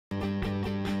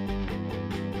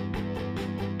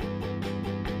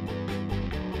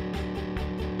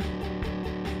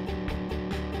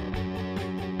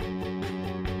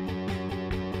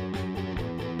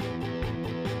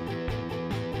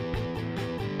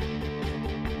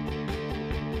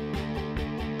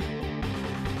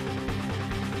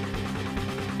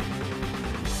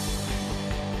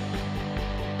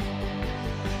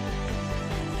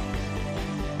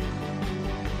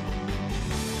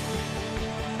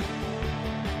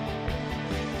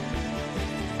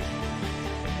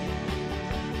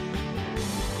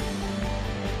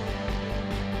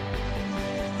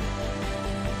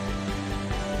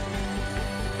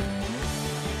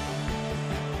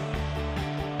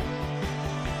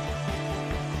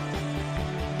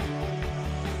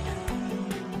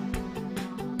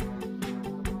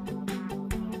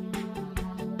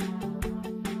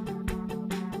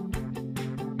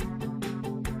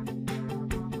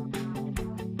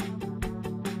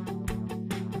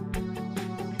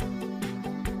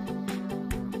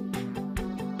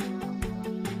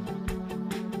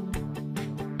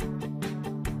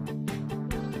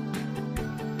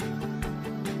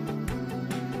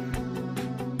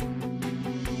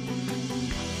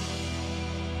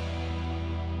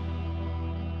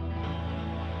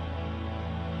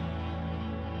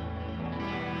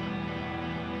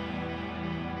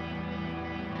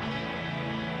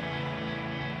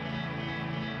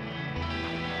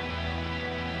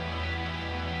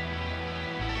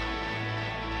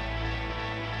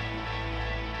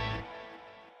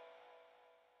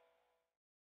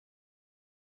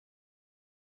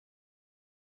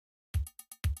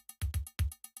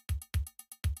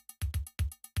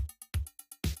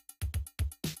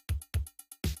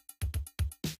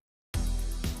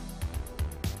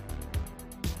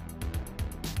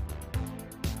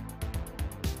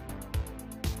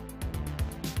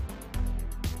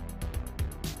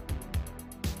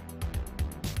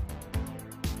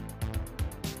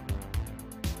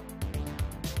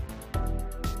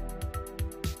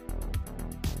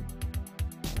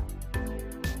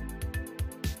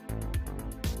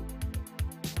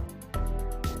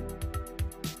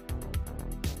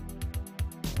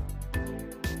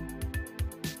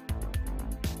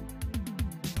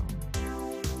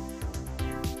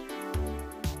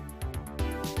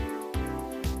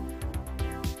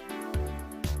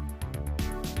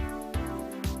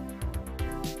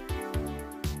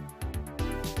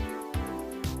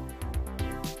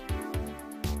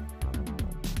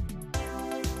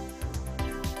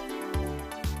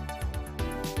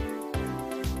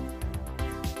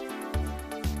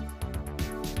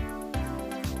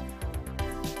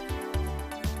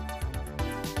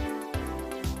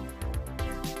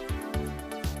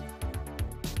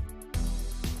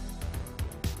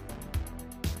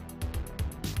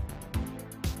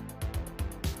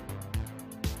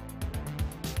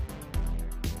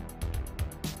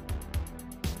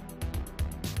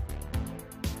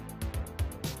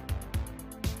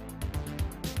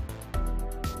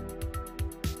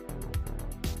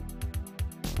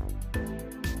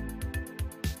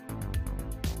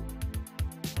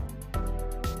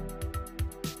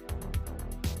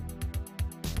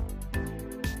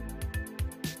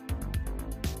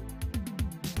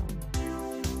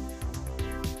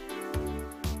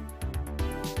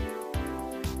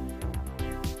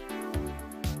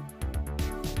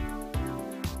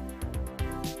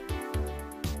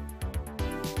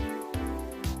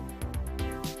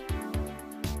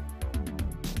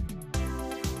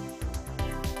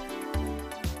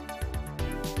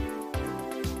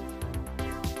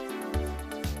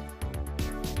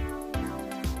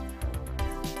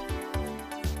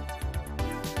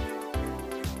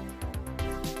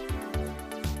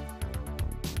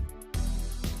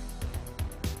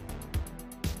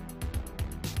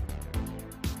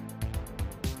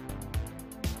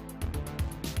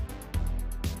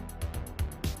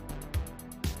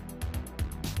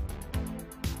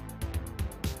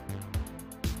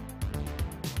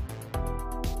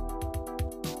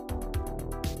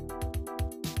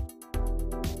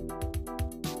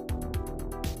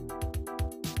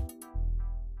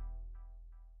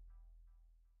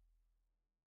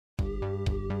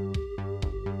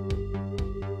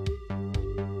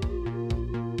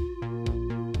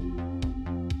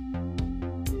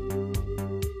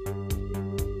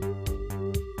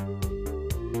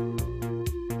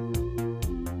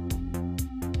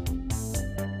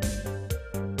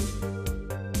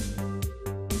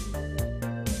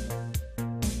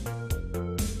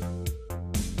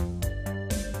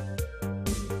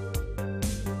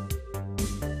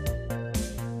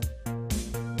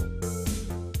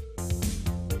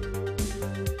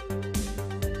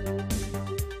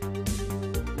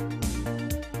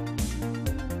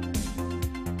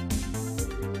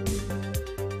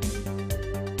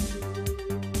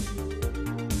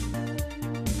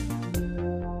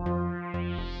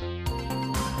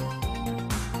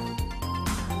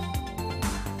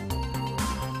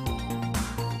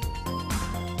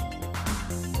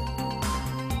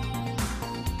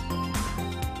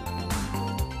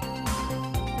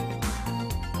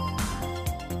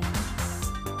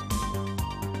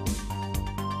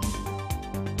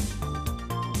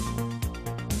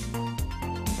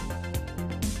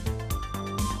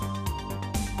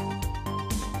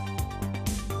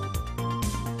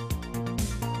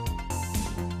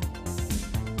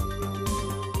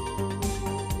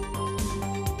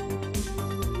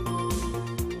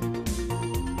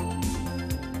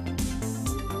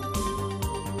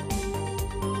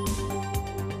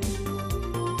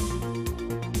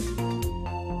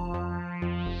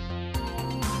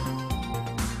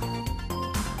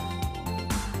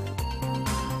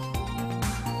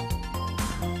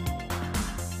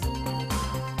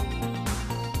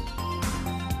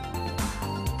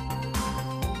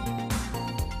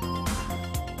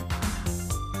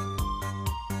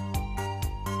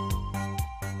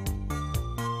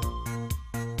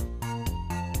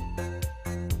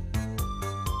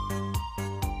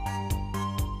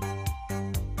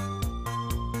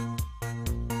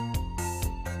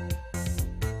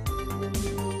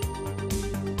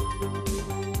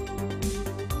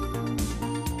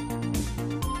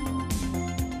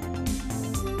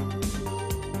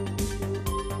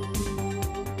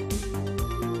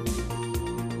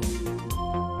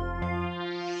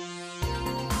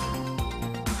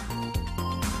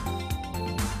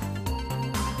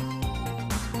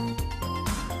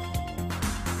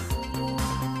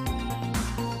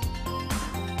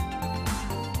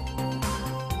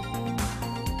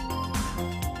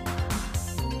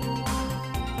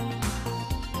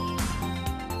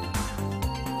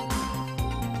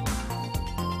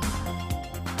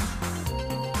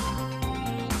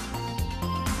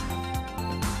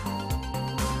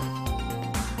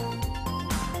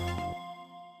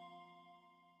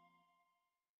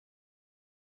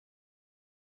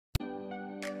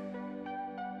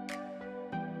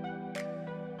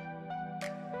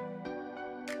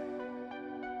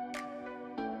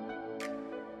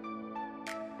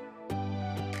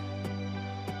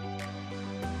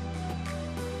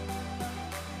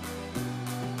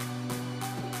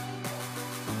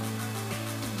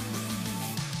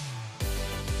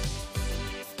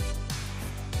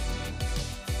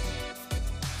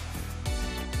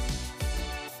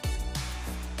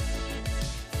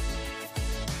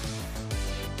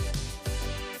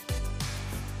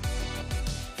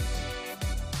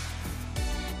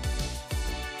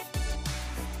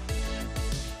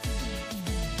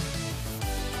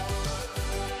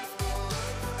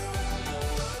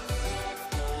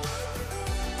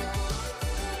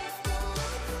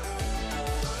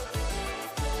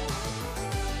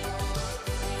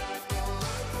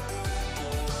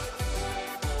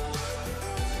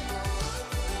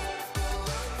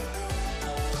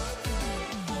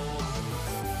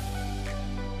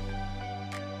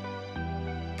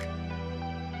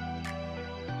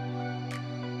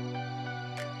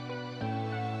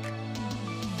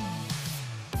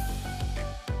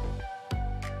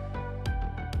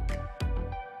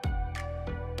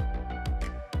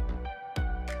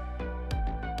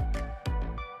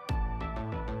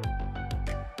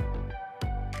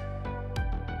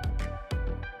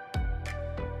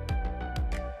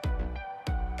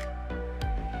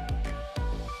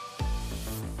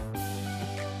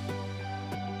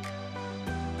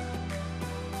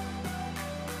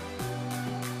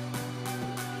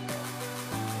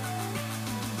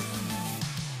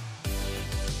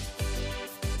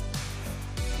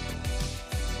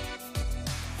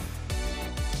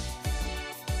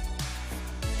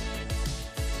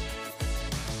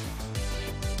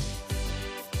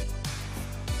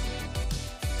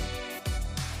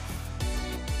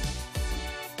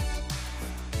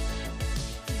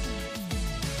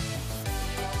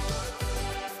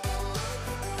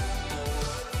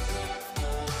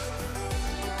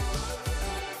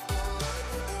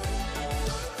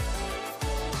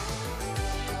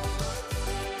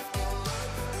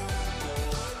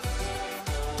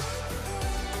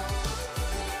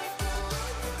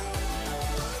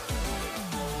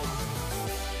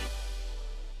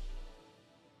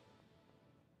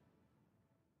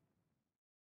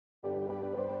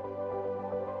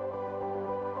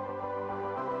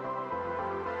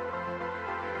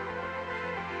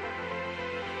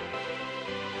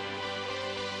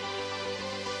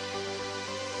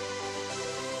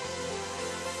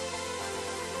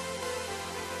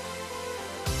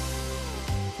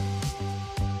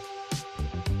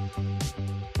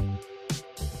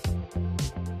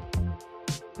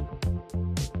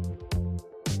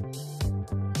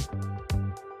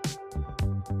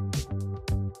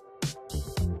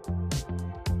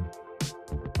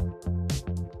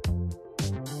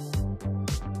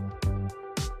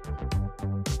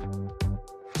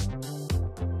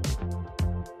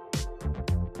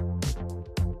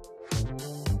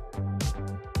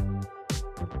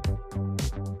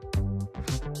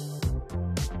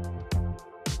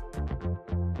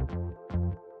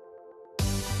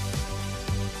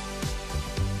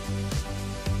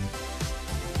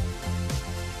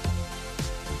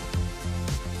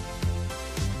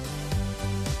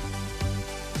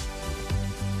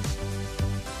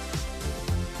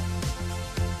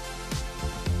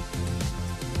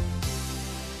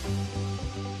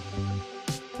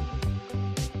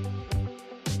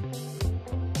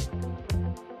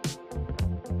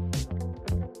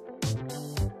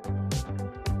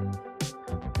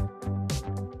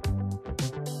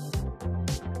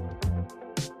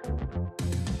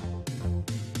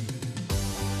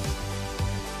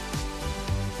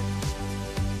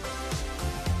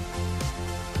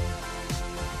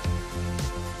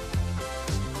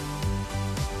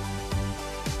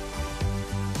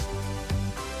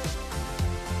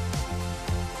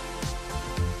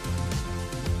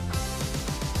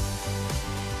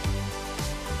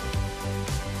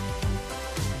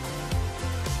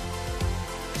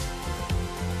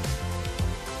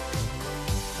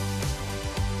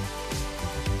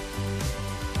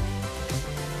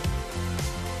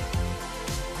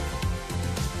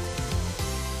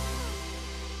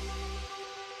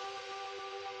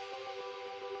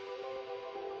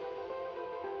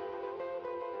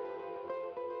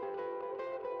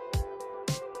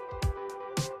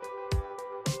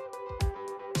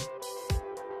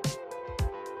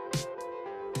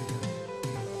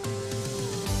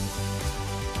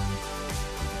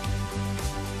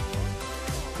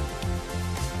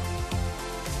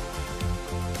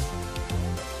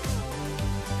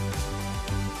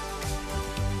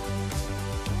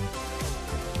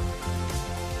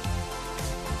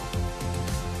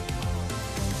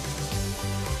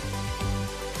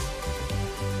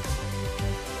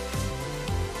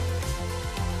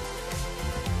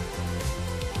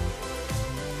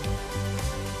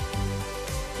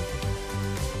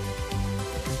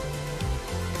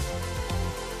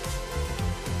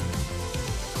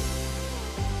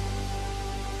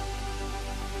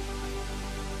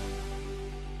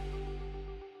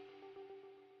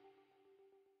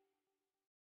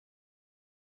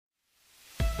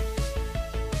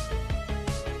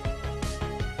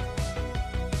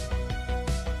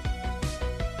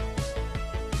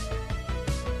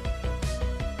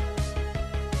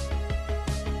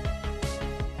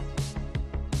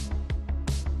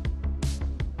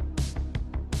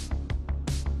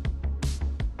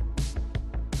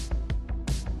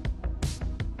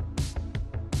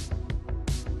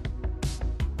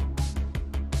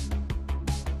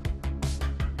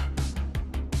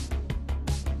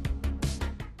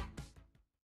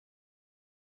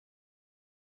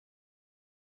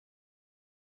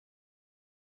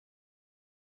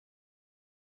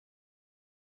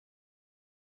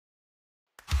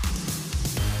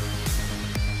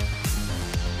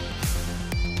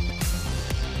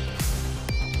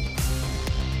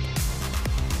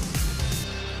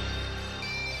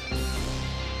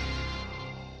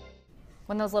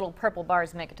When those little purple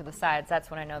bars make it to the sides,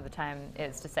 that's when I know the time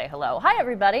is to say hello. Hi,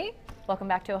 everybody. Welcome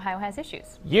back to Ohio Has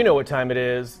Issues. You know what time it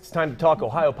is. It's time to talk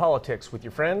Ohio politics with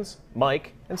your friends,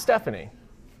 Mike and Stephanie.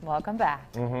 Welcome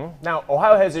back. Now,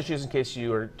 Ohio Has Issues, in case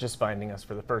you are just finding us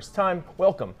for the first time,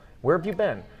 welcome. Where have you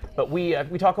been? But we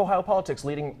talk Ohio politics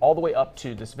leading all the way up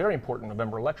to this very important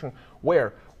November election,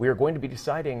 where we are going to be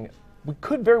deciding, we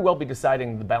could very well be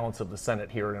deciding the balance of the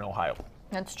Senate here in Ohio.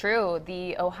 That's true.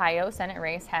 The Ohio Senate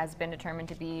race has been determined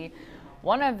to be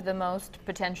one of the most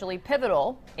potentially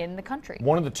pivotal in the country.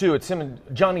 One of the two. It's him and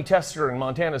Johnny Tester in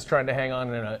Montana is trying to hang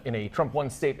on in a Trump won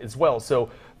state as well. So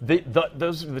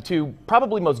those are the two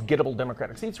probably most gettable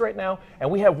Democratic seats right now.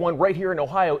 And we have one right here in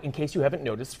Ohio, in case you haven't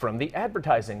noticed from the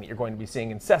advertising that you're going to be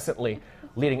seeing incessantly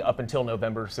leading up until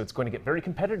November. So it's going to get very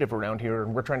competitive around here,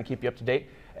 and we're trying to keep you up to date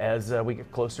as we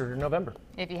get closer to November.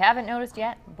 If you haven't noticed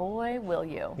yet, boy, will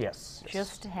you. Yes.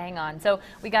 Just hang on. So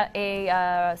we got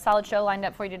a solid show lined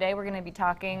up for you today. We're going to be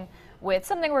talking with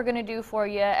something we're going to do for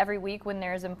you every week when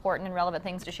there's important and relevant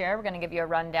things to share. We're going to give you a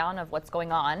rundown of what's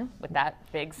going on with that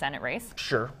big Senate race.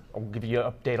 Sure. I'll give you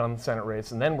an update on the Senate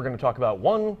race, and then we're going to talk about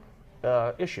one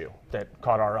issue that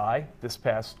caught our eye this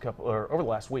past over the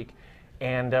last week.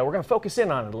 And we're going to focus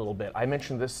in on it a little bit. I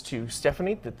mentioned this to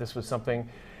Stephanie, that this was something,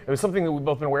 it was something that we've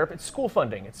both been aware of. It's school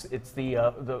funding. It's the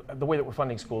way that we're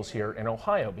funding schools here in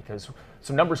Ohio, because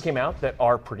some numbers came out that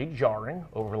are pretty jarring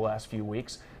over the last few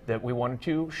weeks that we wanted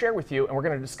to share with you, and we're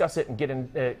going to discuss it and get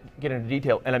into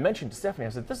detail. And I mentioned to Stephanie, I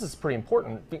said, this is pretty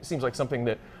important. It seems like something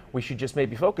that we should just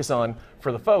maybe focus on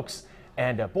for the folks.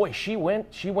 And boy, she went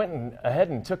ahead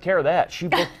and took care of that. She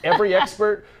booked every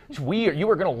expert. You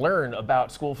are going to learn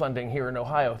about school funding here in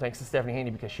Ohio, thanks to Stephanie Haney,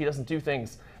 because she doesn't do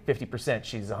things 50%.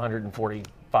 She's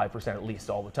 145% at least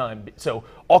all the time. So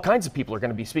all kinds of people are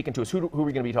going to be speaking to us. Who are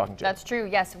we going to be talking to? That's true.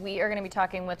 Yes, we are going to be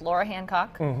talking with Laura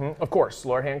Hancock. Of course,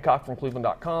 Laura Hancock from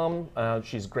Cleveland.com.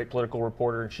 She's a great political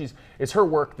reporter. It's her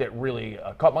work that really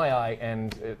caught my eye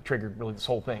and it triggered really this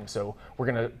whole thing. So we're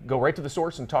going to go right to the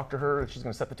source and talk to her. She's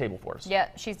going to set the table for us. Yeah,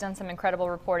 she's done some incredible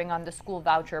reporting on the school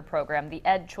voucher program, the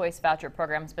EdChoice voucher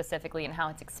program specifically, and how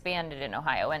it's expanded in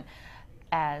Ohio. And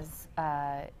as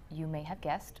you may have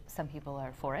guessed, some people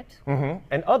are for it.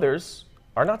 And others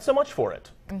are not so much for it.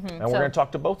 And we're going to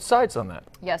talk to both sides on that.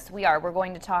 Yes, we are. We're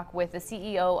going to talk with the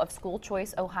CEO of School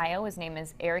Choice Ohio. His name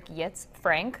is Eric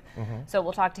Frank. So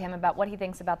we'll talk to him about what he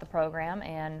thinks about the program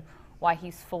and why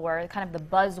he's for kind of the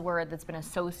buzzword that's been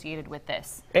associated with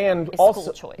this. And also,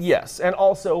 school choice. Yes, and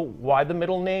also why the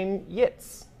middle name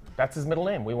Yitz. That's his middle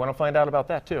name. We want to find out about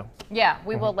that too. Yeah,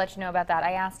 we will let you know about that.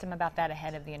 I asked him about that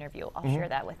ahead of the interview. I'll share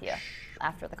that with you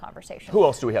after the conversation. Who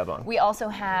else do we have on? We also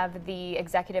have the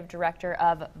executive director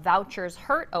of Vouchers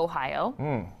Hurt Ohio.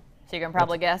 So you can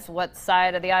probably guess what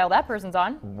side of the aisle that person's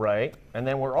on. Right. And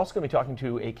then we're also going to be talking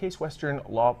to a Case Western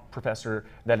law professor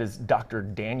that is Dr.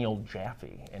 Daniel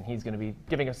Jaffe. And he's going to be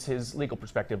giving us his legal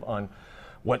perspective on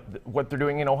what they're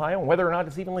doing in Ohio and whether or not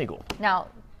it's even legal. Now,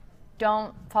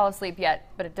 don't fall asleep yet,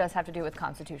 but it does have to do with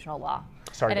constitutional law.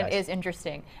 Sorry, and guys. It is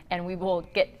interesting. And we will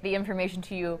get the information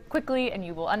to you quickly, and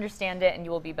you will understand it, and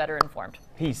you will be better informed.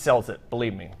 He sells it,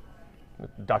 believe me.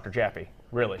 Dr. Jaffe,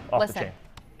 really, off the chain.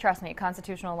 Trust me,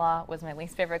 constitutional law was my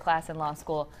least favorite class in law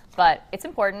school, but it's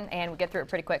important, and we get through it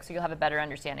pretty quick, so you'll have a better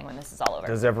understanding when this is all over.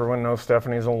 Does everyone know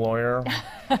Stephanie's a lawyer?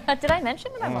 Did I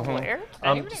mention that I'm a lawyer?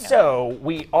 So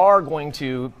we are going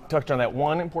to touch on that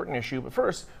one important issue, but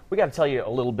first, we got to tell you a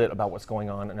little bit about what's going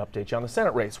on and update you on the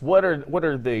Senate race. What are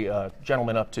the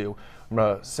gentlemen up to?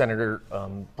 Senator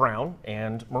Brown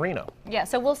and Moreno. Yeah,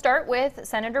 so we'll start with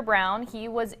Senator Brown. He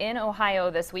was in Ohio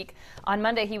this week. On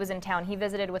Monday, he was in town. He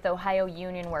visited with Ohio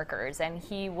union workers, and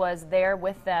he was there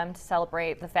with them to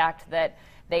celebrate the fact that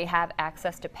they have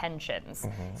access to pensions.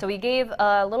 So he gave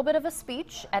a little bit of a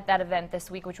speech at that event this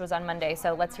week, which was on Monday.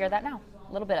 So let's hear that now,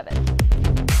 a little bit of it.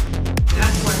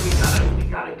 That's why we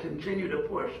gotta continue to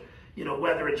push. You know,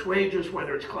 whether it's wages,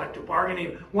 whether it's collective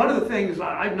bargaining. One of the things,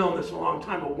 I've known this a long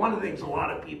time, but one of the things a lot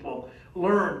of people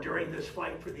learned during this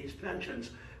fight for these pensions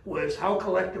was how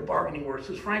collective bargaining works.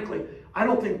 Because frankly, I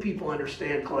don't think people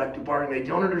understand collective bargaining. They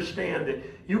don't understand that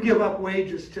you give up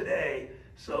wages today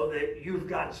so that you've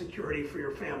got security for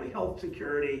your family, health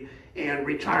security and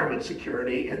retirement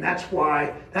security. And that's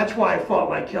why I fought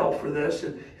like hell for this.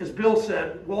 And as Bill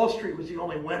said, Wall Street was the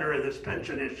only winner of this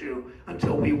pension issue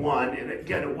until we won. And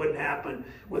again, it wouldn't happen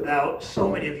without so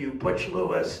many of you, Butch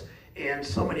Lewis, and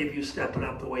so many of you stepping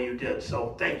up the way you did.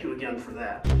 So thank you again for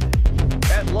that.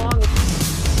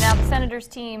 Now, the senator's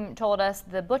team told us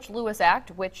the Butch Lewis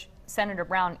Act, which Senator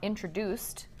Brown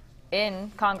introduced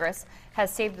in Congress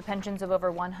has saved the pensions of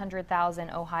over 100,000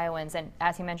 Ohioans. And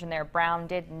as he mentioned there, Brown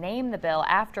did name the bill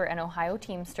after an Ohio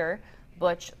Teamster,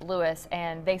 Butch Lewis,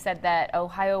 and they said that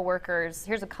Ohio workers,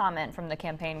 here's a comment from the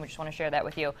campaign, we just want to share that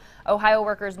with you. Ohio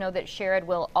workers know that Sherrod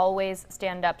will always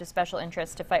stand up to special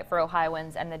interests to fight for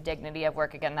Ohioans and the dignity of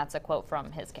work. Again, that's a quote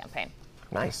from his campaign.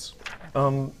 Nice.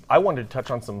 I wanted to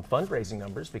touch on some fundraising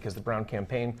numbers because the Brown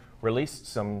campaign released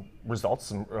some results,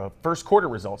 some first quarter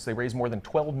results. They raised more than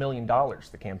 $12 million,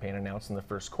 the campaign announced in the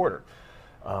first quarter.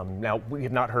 Now, we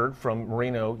have not heard from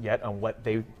Moreno yet on what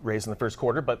they raised in the first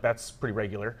quarter, but that's pretty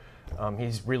regular.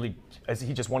 He's really, as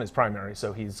he just won his primary,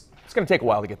 so it's going to take a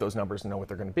while to get those numbers and know what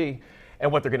they're going to be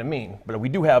and what they're going to mean. But we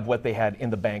do have what they had in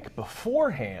the bank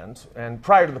beforehand, and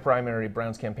prior to the primary,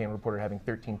 Brown's campaign reported having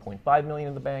 $13.5 million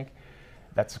in the bank.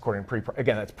 That's according to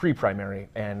again, that's pre-primary,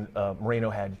 and Moreno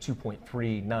had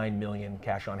 $2.39 million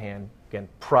cash on hand, again,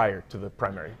 prior to the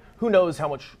primary. Who knows how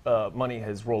much money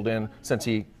has rolled in since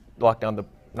he locked down the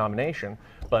nomination,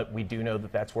 but we do know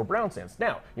that that's where Brown stands.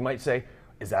 Now, you might say,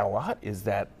 is that a lot? Is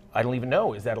that, I don't even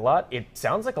know, is that a lot? It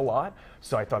sounds like a lot,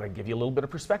 so I thought I'd give you a little bit of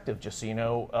perspective, just so you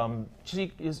know,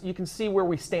 you can see where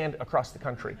we stand across the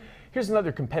country. Here's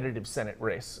another competitive Senate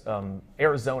race,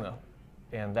 Arizona.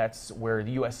 And that's where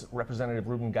the US Representative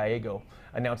Ruben Gallego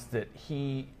announced that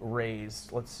he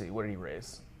raised, let's see, what did he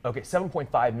raise? Okay,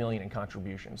 $7.5 million in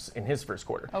contributions in his first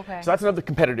quarter. Okay. So that's another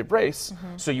competitive race.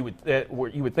 So you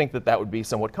would think that that would be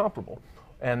somewhat comparable.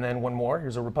 And then one more,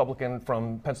 here's a Republican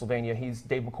from Pennsylvania. He's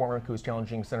Dave McCormick, who's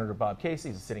challenging Senator Bob Casey.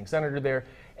 He's a sitting senator there,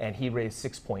 and he raised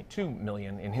 $6.2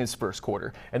 million in his first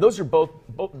quarter. And those are both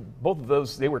of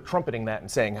those, they were trumpeting that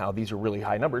and saying how these are really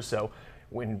high numbers. So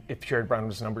if Sherrod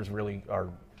Brown's numbers really are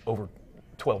over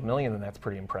 12 million, then that's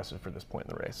pretty impressive for this point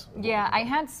in the race. Yeah, I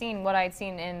had seen what I'd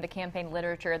seen in the campaign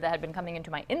literature that had been coming into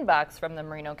my inbox from the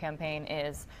Moreno campaign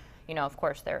is, you know, of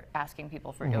course they're asking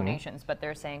people for donations, but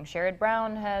they're saying Sherrod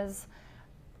Brown has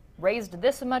raised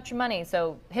this much money,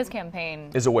 so his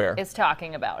campaign is aware, is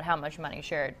talking about how much money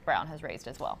Sherrod Brown has raised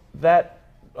as well. That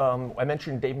I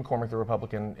mentioned Dave McCormick, the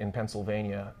Republican in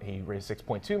Pennsylvania. He raised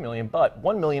 $6.2 million, but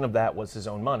 $1 million of that was his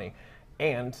own money.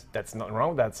 And that's nothing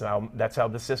wrong with that. That's how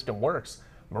the system works.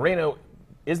 Moreno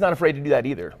is not afraid to do that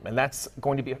either, and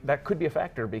that could be a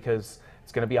factor because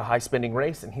it's going to be a high spending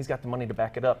race, and he's got the money to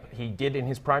back it up. He did in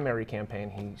his primary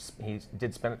campaign. He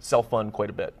did self-fund quite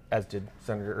a bit, as did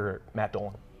Senator Matt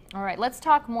Dolan. All right, let's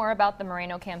talk more about the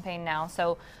Moreno campaign now.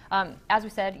 So, as we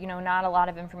said, you know, not a lot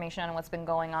of information on what's been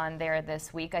going on there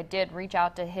this week. I did reach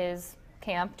out to his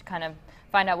camp to kind of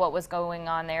find out what was going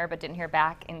on there, but didn't hear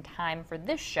back in time for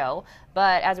this show.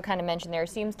 But as we kind of mentioned, there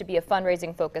seems to be a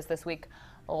fundraising focus this week.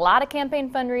 A lot of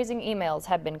campaign fundraising emails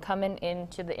have been coming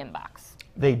into the inbox.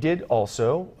 They did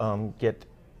also get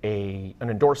an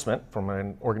endorsement from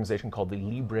an organization called the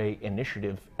Libre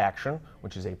Initiative Action,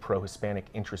 which is a pro-Hispanic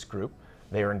interest group.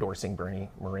 They are endorsing Bernie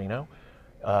Moreno.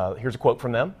 Here's a quote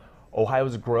from them.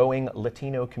 Ohio's growing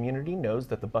Latino community knows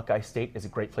that the Buckeye State is a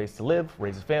great place to live,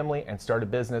 raise a family, and start a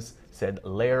business, said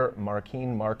Lair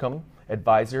Markeen Markham,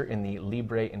 advisor in the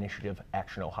Libre Initiative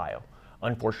Action Ohio.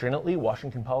 Unfortunately,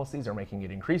 Washington policies are making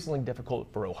it increasingly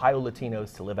difficult for Ohio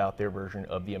Latinos to live out their version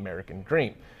of the American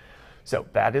dream. So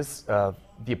that is the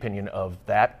opinion of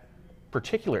that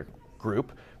particular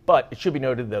group, but it should be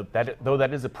noted that though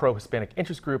that is a pro-Hispanic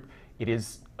interest group, it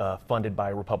is funded by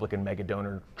Republican mega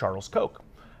donor Charles Koch.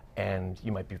 And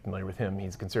you might be familiar with him.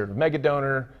 He's a conservative mega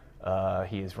donor.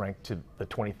 He is ranked to the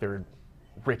 23rd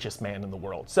richest man in the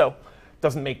world. So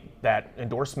doesn't make that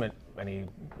endorsement any,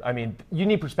 I mean, you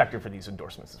need perspective for these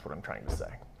endorsements is what I'm trying to say.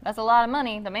 That's a lot of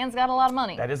money. The man's got a lot of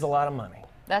money. That is a lot of money.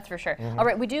 That's for sure. All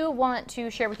right, we do want to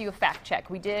share with you a fact check.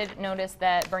 We did notice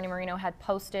that Bernie Moreno had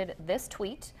posted this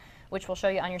tweet, which we'll show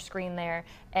you on your screen there.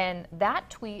 And that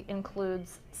tweet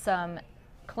includes some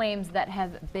claims that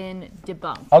have been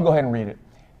debunked. I'll go ahead and read it.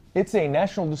 It's a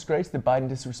national disgrace that Biden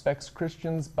disrespects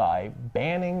Christians by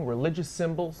banning religious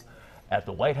symbols at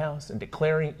the White House and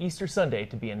declaring Easter Sunday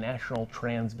to be a national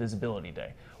trans visibility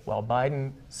day. While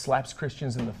Biden slaps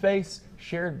Christians in the face,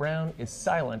 Sherrod Brown is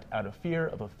silent out of fear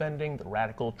of offending the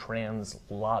radical trans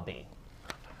lobby.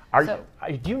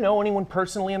 Do you know anyone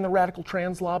personally in the radical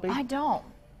trans lobby? I don't.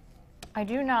 I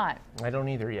do not. I don't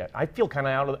either yet. I feel kind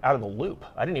of out of the loop.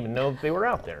 I didn't even know they were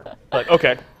out there. But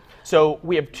okay, so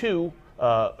we have two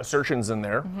assertions in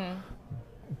there,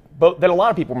 but that a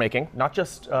lot of people are making, not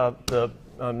just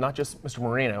Mr.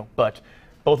 Moreno, but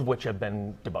both of which have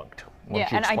been debunked. Yeah,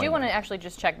 and I do want to actually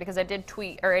just check because I did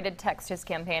text his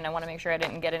campaign. I want to make sure I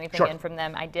didn't get anything in from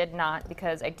them. I did not,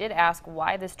 because I did ask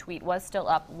why this tweet was still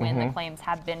up when the claims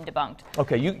have been debunked.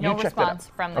 Okay, you no check response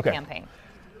that out. from the campaign.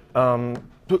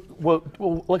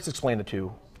 Well, let's explain the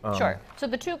two. Sure. So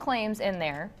the two claims in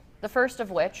there, the first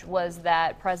of which was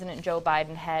that President Joe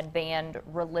Biden had banned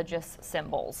religious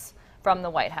symbols from the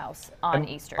White House on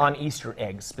Easter. On Easter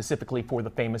eggs, specifically for the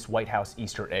famous White House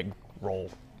Easter egg roll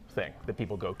thing that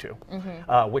people go to,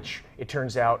 which it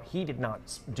turns out he did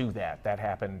not do that. That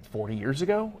happened 40 years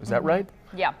ago. Is that right?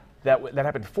 Yeah. That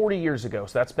happened 40 years ago.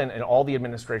 So that's been, and all the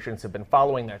administrations have been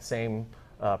following that same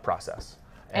process.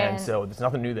 And so there's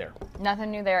nothing new there.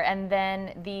 Nothing new there. And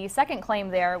then the second claim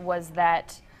there was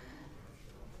that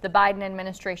the Biden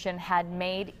administration had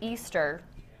made Easter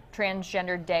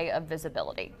Transgender Day of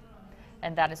Visibility.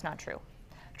 And that is not true.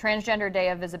 Transgender Day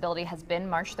of Visibility has been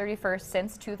March 31st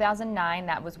since 2009.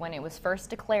 That was when it was first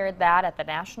declared that at the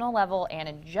national level, and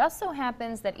it just so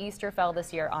happens that Easter fell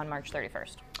this year on March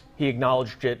 31st. He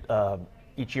acknowledged it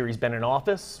each year he's been in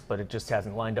office, but it just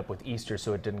hasn't lined up with Easter,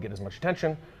 so it didn't get as much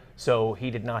attention. So he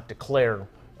did not declare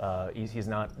he did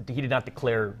not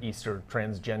declare Easter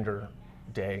Transgender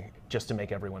Day just to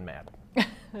make everyone mad.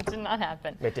 It did not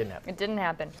happen. It didn't happen. It didn't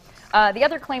happen. The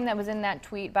other claim that was in that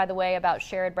tweet, by the way, about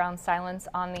Sherrod Brown's silence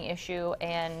on the issue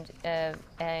and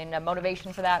a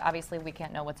motivation for that, obviously we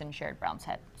can't know what's in Sherrod Brown's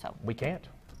head. So we can't.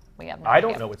 We have no I idea.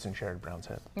 don't know what's in Sherrod Brown's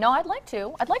head. No, I'd like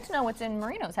to. I'd like to know what's in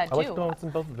Moreno's head, too. I'd like to know what's in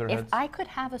both of their heads. If I could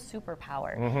have a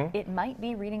superpower, it might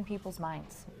be reading people's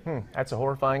minds. That's a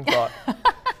horrifying thought.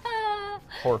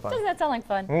 Horrifying. Doesn't that sound like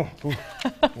fun?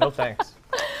 No thanks.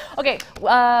 Okay,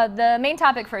 the main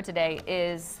topic for today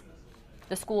is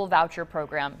the school voucher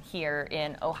program here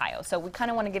in Ohio. So we kind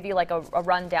of want to give you like a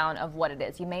rundown of what it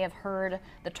is. You may have heard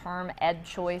the term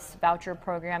EdChoice voucher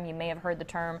program. You may have heard the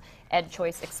term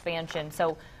EdChoice expansion.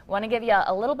 So I want to give you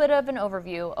a little bit of an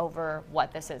overview over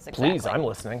what this is exactly. Please, I'm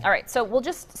listening. All right, so we'll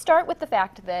just start with the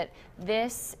fact that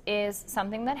this is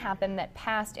something that happened that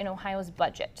passed in Ohio's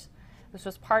budget. This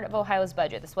was part of Ohio's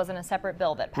budget. This wasn't a separate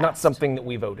bill that passed. Not something that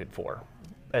we voted for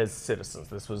as citizens.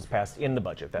 This was passed in the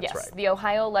budget, that's right. Yes, the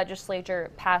Ohio legislature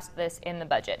passed this in the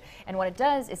budget. And what it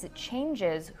does is it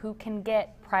changes who can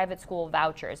get private school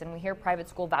vouchers. And we hear private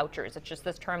school vouchers. It's just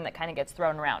this term that kind of gets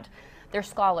thrown around. They're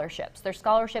scholarships. They're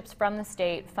scholarships from the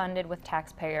state funded with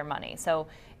taxpayer money. So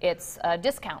it's a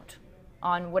discount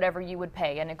on whatever you would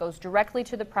pay. And it goes directly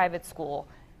to the private school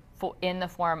in the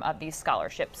form of these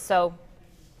scholarships. So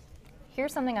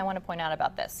here's something I want to point out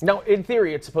about this. Now, in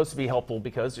theory, it's supposed to be helpful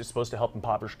because you're supposed to help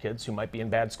impoverished kids who might be in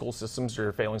bad school systems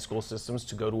or failing school systems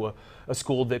to go to a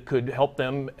school that could help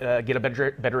them get a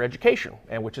better education,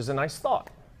 and which is a nice thought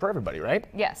for everybody, right?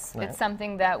 Yes, Right. It's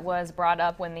something that was brought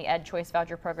up when the EdChoice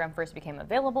voucher program first became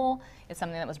available. It's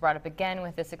something that was brought up again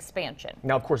with this expansion.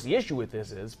 Now, of course, the issue with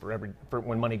this is for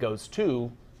when money goes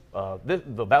to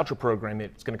the voucher program,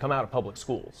 it's going to come out of public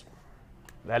schools.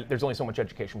 There's only so much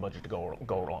education budget to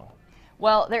go wrong.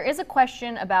 Well, there is a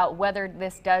question about whether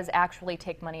this does actually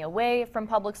take money away from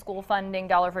public school funding,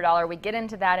 dollar for dollar. We get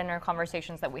into that in our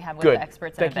conversations that we have with the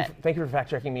experts in a bit. Thank you for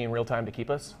fact-checking me in real time to keep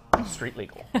us street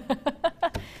legal.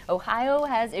 Ohio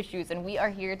has issues, and we are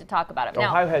here to talk about it.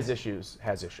 Ohio has issues.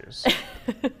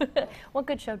 What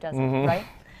good show doesn't, right?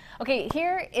 Okay,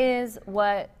 here is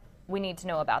what we need to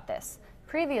know about this.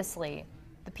 Previously,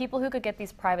 the people who could get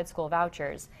these private school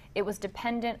vouchers, it was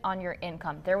dependent on your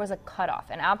income. There was a cutoff,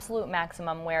 an absolute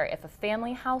maximum where if a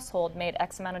family household made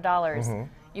X amount of dollars,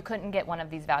 you couldn't get one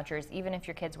of these vouchers, even if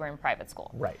your kids were in private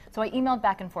school. Right. So I emailed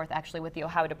back and forth actually with the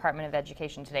Ohio Department of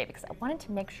Education today because I wanted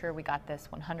to make sure we got this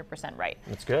 100% right.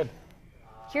 That's good.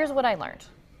 Here's what I learned.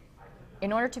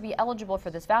 In order to be eligible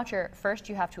for this voucher, first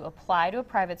you have to apply to a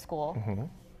private school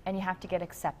and you have to get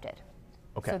accepted.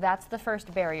 Okay. So that's the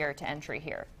first barrier to entry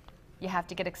here. You have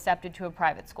to get accepted to a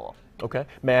private school. Okay.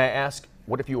 May I ask,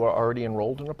 what if you are already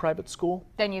enrolled in a private school?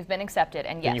 Then you've been accepted,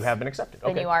 and yes. Then you have been accepted.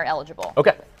 Okay. Then you are eligible.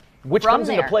 Okay. Which From comes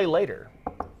into there- play later.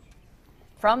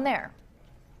 From there,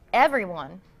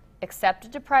 everyone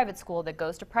accepted to private school that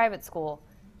goes to private school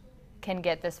can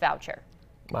get this voucher.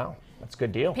 Wow, that's a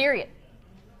good deal. Period.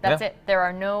 That's Yeah. it. There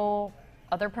are no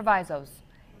other provisos.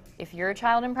 If you're a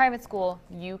child in private school,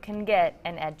 you can get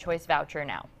an EdChoice voucher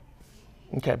now.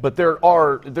 Okay, but there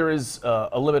is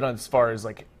a limit on as far as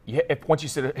like if once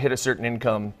you hit a certain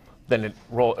income, then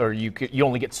you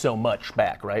only get so much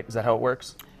back, right? Is that how it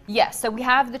works? Yes, so we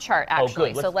have the chart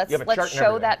actually. good. So You have a chart let's and show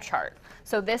everything. that chart.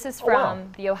 So this is wow.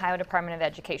 from the Ohio Department of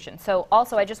Education. So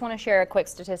also I just want to share a quick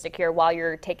statistic here while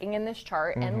you're taking in this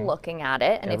chart and looking at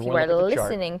it. And if you Everyone are look at the chart.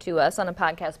 listening to us on a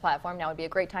podcast platform, now would be a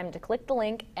great time to click the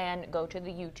link and go to the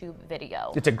YouTube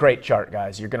video. It's a great chart,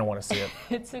 guys. You're going to want to see it.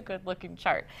 It's a good looking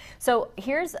chart. So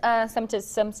here's some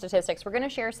statistics. We're going to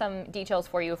share some details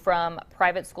for you from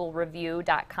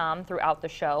privateschoolreview.com throughout the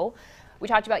show. we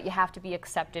talked about you have to be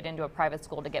accepted into a private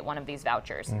school to get one of these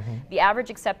vouchers. The average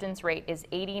acceptance rate is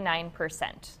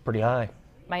 89%. Pretty high.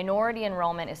 Minority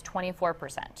enrollment is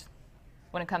 24%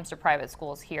 when it comes to private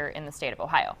schools here in the state of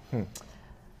Ohio.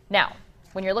 Now,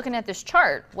 when you're looking at this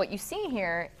chart, what you see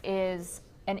here is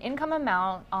an income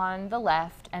amount on the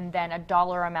left and then a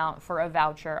dollar amount for a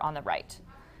voucher on the right.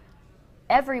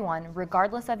 Everyone,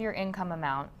 regardless of your income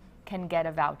amount, can get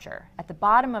a voucher. At the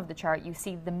bottom of the chart, you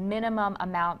see the minimum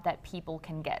amount that people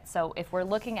can get. So if we're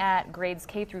looking at grades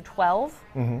K through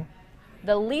 12,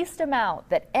 the least amount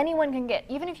that anyone can get,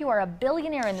 even if you are a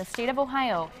billionaire in the state of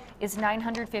Ohio, is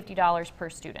 $950 per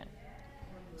student.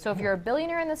 So if you're a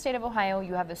billionaire in the state of Ohio,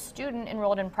 you have a student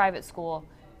enrolled in private school,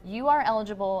 you are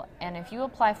eligible, and if you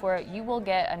apply for it, you will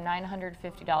get a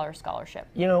 $950 scholarship.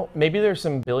 You know, maybe there's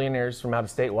some billionaires from out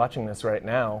of state watching this right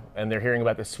now, and they're hearing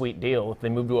about this sweet deal. If they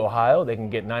move to Ohio, they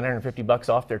can get $950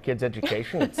 off their kid's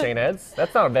education at St. Ed's.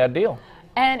 That's not a bad deal.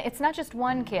 And it's not just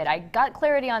one kid. I got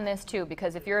clarity on this too,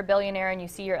 because if you're a billionaire and you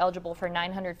see you're eligible for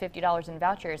 $950 in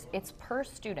vouchers, it's per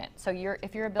student. So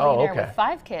if you're a billionaire with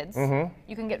 5 kids,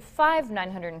 you can get 5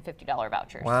 $950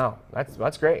 vouchers. Wow,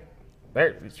 that's great.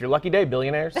 There, it's your lucky day,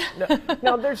 billionaires.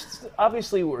 No, there's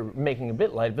obviously we're making a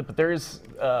bit light of it, but it's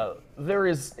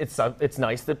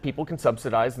nice that people can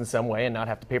subsidize in some way and not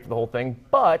have to pay for the whole thing.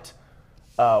 But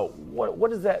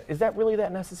what is that? Is that really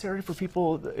that necessary for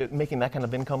people making that kind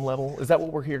of income level? Is that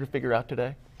what we're here to figure out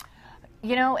today?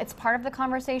 You know, it's part of the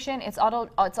conversation. It's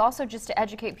also just to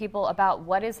educate people about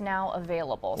what is now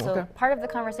available. So part of the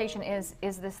conversation is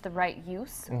this the right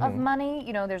use of money?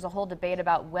 You know, there's a whole debate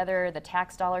about whether the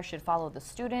tax dollar should follow the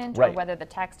student or whether the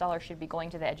tax dollar should be going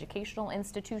to the educational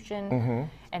institution.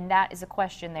 And that is a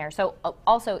question there. So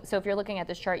so if you're looking at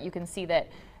this chart, you can see that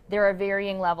there are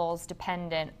varying levels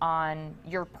dependent on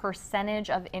your percentage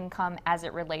of income as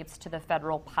it relates to the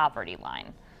federal poverty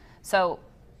line.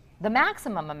 The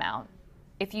maximum amount,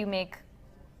 if you make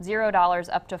 $0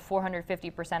 up to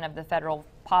 450% of the federal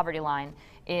poverty line,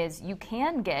 is you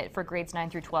can get for grades 9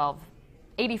 through 12,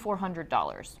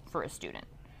 $8,400 for a student.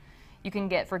 You can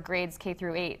get for grades K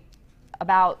through 8,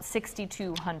 about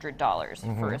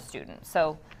 $6,200 for a student.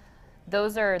 So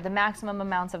those are the maximum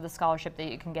amounts of the scholarship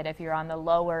that you can get if you're on the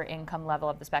lower income level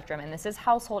of the spectrum. And this is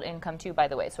household income too, by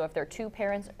the way. So if there are 2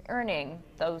 parents earning,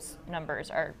 those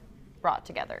numbers are brought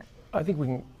together. I think we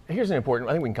can. I think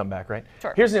we can come back, right?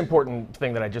 Sure. Here's an important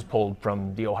thing that I just pulled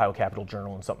from the Ohio Capitol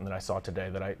Journal and something that I saw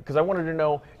today because I wanted to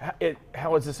know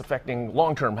how is this affecting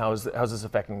long term? How is this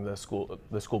affecting the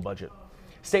school budget?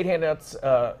 State handouts.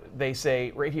 They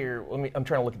say right here. I'm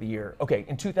trying to look at the year. Okay,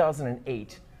 in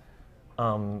 2008,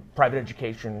 private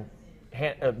education.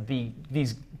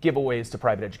 These giveaways to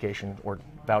private education or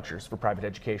vouchers for private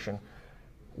education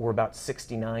were about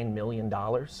 $69 million.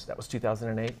 That was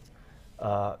 2008.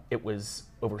 It was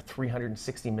over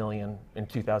 $360 million in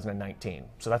 2019.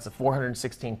 So that's a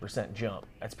 416% jump.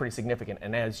 That's pretty significant.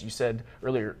 And as you said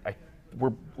earlier,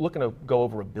 we're looking to go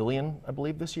over $1 billion, I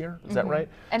believe, this year. Is that right?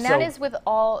 And that is with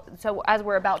all, so as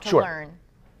we're about to learn,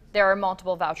 there are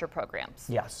multiple voucher programs.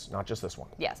 Yes, not just this one.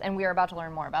 Yes, and we are about to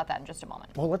learn more about that in just a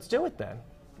moment. Well, let's do it then.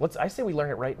 I say we learn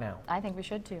it right now. I think we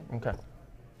should too. Okay,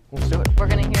 let's do it. We're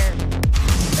going to hear.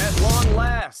 At long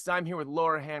last, I'm here with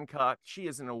Laura Hancock. She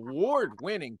is an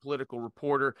award-winning political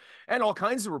reporter and all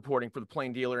kinds of reporting for the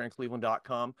Plain Dealer and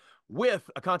Cleveland.com with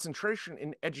a concentration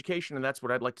in education, and that's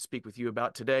what I'd like to speak with you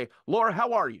about today. Laura,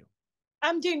 how are you?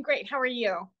 I'm doing great. How are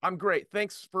you? I'm great.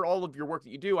 Thanks for all of your work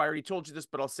that you do. I already told you this,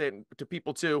 but I'll say it to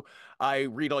people too. I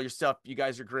read all your stuff. You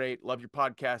guys are great. Love your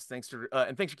podcast. Thanks for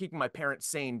keeping my parents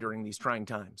sane during these trying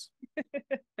times.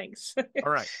 Thanks.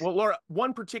 All right. Well, Laura,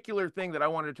 one particular thing that I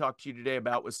wanted to talk to you today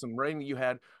about was some writing that you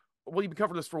had. Well, you've been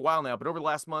covering this for a while now, but over the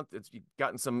last month, you've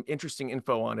gotten some interesting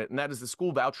info on it, and that is the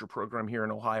school voucher program here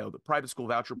in Ohio, the private school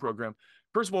voucher program.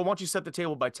 First of all, why don't you set the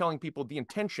table by telling people the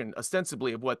intention,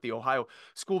 ostensibly, of what the Ohio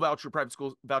private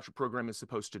school voucher program is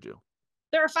supposed to do?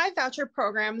 There are 5 voucher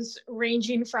programs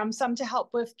ranging from some to help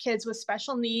with kids with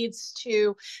special needs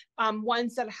to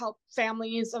ones that help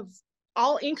families of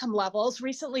all income levels.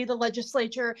 Recently, the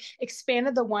legislature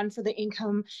expanded the one for the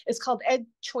income. It's called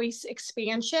EdChoice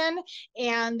expansion,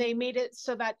 and they made it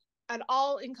so that at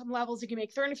all income levels, you can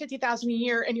make $350,000 a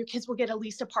year, and your kids will get at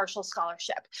least a partial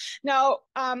scholarship. Now,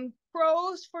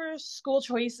 pros for school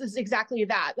choice is exactly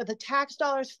that the tax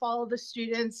dollars follow the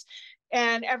students,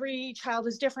 and every child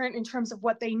is different in terms of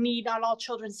what they need. Not all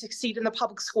children succeed in the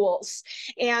public schools.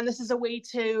 And this is a way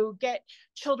to get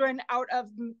children out of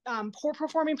poor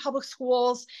performing public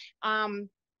schools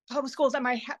that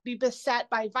might be beset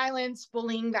by violence,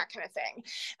 bullying, that kind of thing.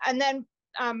 And then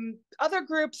other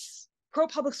groups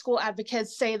pro-public school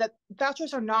advocates say that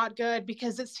vouchers are not good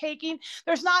because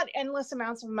there's not endless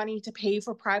amounts of money to pay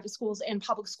for private schools and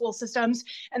public school systems,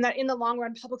 and that in the long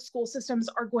run, public school systems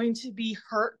are going to be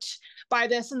hurt by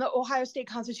this. And the Ohio State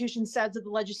Constitution says that the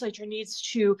legislature needs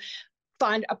to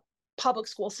fund a public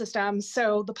school system.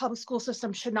 So the public school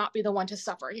system should not be the one to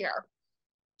suffer here.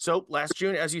 So last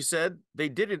June, as you said, they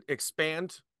did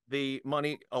expand the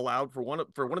money allowed for one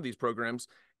of these programs,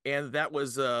 and that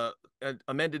was an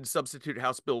amended substitute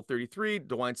House Bill 33.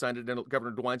 Governor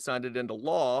DeWine signed it into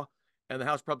law, and the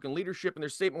House Republican leadership in their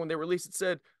statement when they released it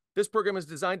said, this program is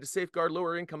designed to safeguard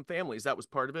lower income families. That was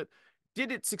part of it.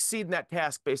 Did it succeed in that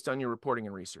task based on your reporting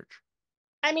and research?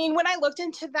 I mean, when I looked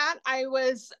into that,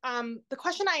 the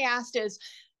question I asked is,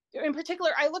 in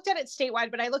particular, I looked at it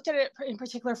statewide, but I looked at it in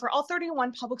particular for all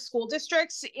 31 public school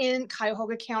districts in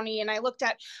Cuyahoga County. And I looked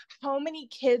at how many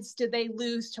kids did they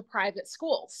lose to private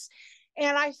schools.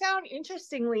 And I found,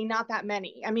 interestingly, not that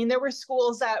many. I mean, there were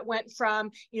schools that went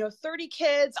from, 30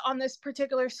 kids on this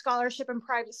particular scholarship in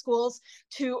private schools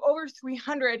to over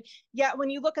 300. Yet when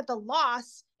you look at the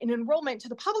loss in enrollment to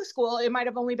the public school, it might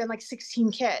have only been like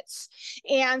 16 kids.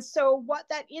 And so what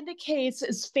that indicates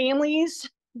is families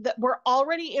that were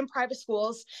already in private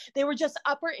schools, they were just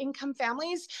upper income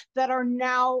families that are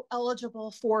now eligible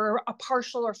for a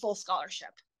partial or full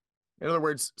scholarship. In other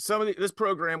words, this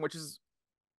program, which is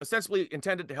ostensibly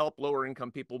intended to help lower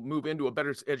income people move into a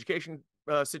better education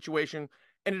situation,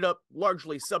 ended up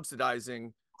largely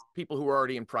subsidizing people who are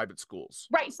already in private schools.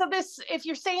 Right. So if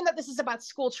you're saying that this is about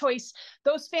school choice,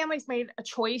 those families made a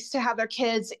choice to have their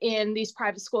kids in these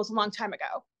private schools a long time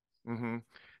ago. Mm-hmm.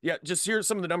 Yeah, just here's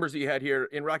some of the numbers that you had here.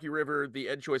 In Rocky River, the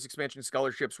EdChoice expansion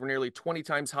scholarships were nearly 20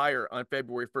 times higher on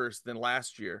February 1st than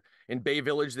last year. In Bay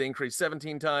Village, they increased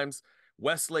 17 times.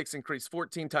 Westlake's increased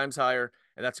 14 times higher,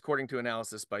 and that's according to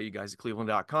analysis by you guys at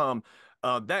cleveland.com.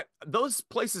 Those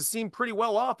places seem pretty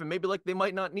well off, and maybe like they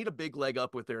might not need a big leg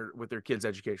up with their kids'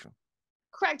 education.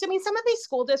 Correct. I mean, some of these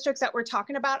school districts that we're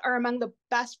talking about are among the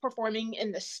best performing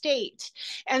in the state.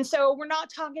 And so we're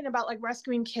not talking about like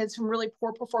rescuing kids from really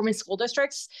poor performing school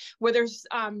districts where there's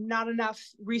not enough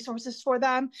resources for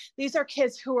them. These are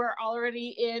kids who are already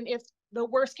in, if the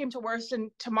worst came to worst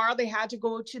and tomorrow they had to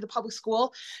go to the public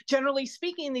school, generally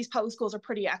speaking, these public schools are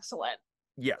pretty excellent.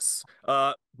 Yes.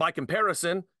 By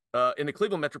comparison, in the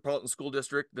Cleveland Metropolitan School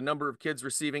District, the number of kids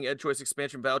receiving EdChoice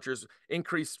expansion vouchers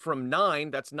increased from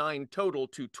 9 total,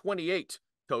 to 28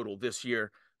 total this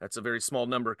year. That's a very small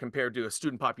number compared to a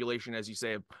student population, as you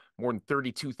say, of more than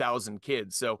 32,000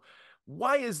 kids. So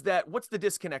why is that? What's the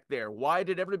disconnect there? Why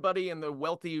did everybody in the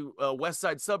wealthy west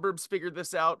side suburbs figure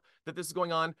this out, that this is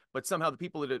going on, but somehow the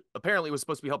people that it apparently was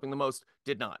supposed to be helping the most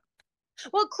did not?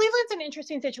 Well, Cleveland's an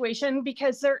interesting situation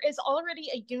because there is already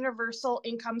a universal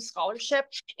income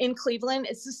scholarship in Cleveland.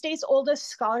 It's the state's oldest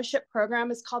scholarship program.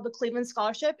 It's called the Cleveland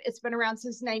Scholarship. It's been around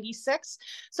since '96.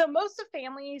 So most of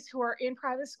families who are in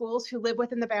private schools who live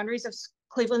within the boundaries of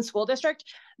Cleveland School District,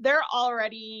 they're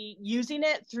already using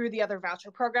it through the other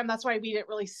voucher program. That's why we didn't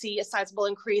really see a sizable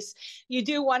increase. You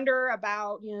do wonder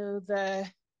about,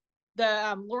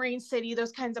 the Lorain City,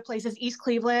 those kinds of places, East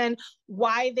Cleveland,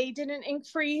 why they didn't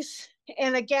increase.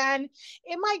 And again,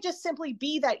 it might just simply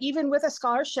be that even with a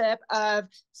scholarship of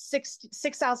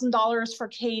 $6,000 for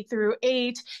K through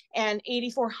 8 and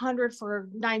 $8,400 for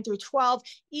 9 through 12,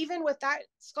 even with that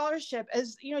scholarship,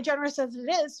 as generous as it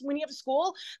is, when you have a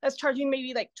school that's charging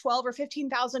maybe like $12,000 or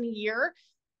 $15,000 a year,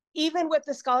 even with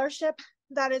the scholarship,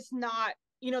 that is not,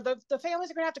 the families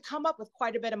are going to have to come up with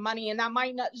quite a bit of money, and that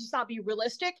might not be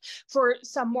realistic for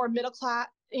some more middle class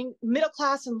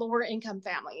and lower income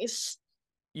families.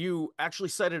 You actually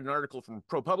cited an article from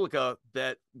ProPublica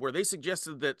where they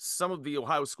suggested that some of the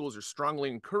Ohio schools are strongly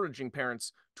encouraging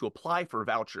parents to apply for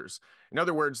vouchers. In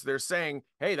other words, they're saying,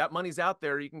 hey, that money's out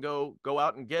there, you can go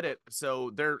out and get it.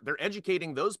 So they're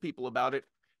educating those people about it.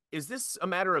 Is this a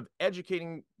matter of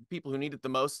educating people who need it the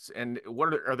most? And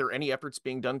are there any efforts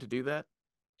being done to do that?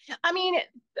 I mean,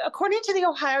 according to the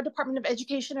Ohio Department of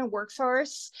Education and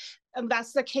Workforce,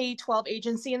 that's the K-12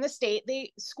 agency in the state,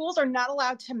 schools are not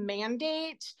allowed to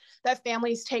mandate that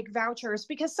families take vouchers,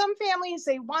 because some families,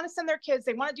 they want to send their kids,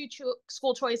 they want to do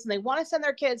school choice, and they want to send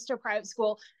their kids to a private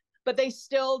school, but they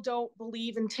still don't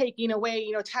believe in taking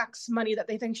away, tax money that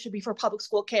they think should be for public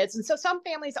school kids. And so some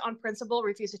families on principle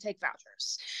refuse to take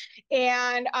vouchers.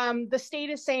 And the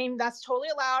state is saying that's totally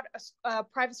allowed. A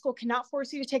private school cannot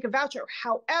force you to take a voucher.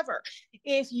 However,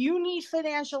 if you need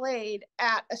financial aid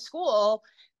at a school,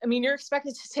 I mean, you're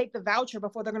expected to take the voucher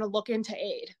before they're going to look into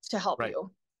aid to help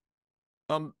you.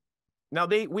 Now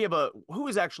we have who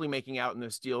is actually making out in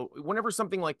this deal? Whenever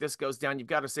something like this goes down, you've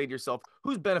got to say to yourself,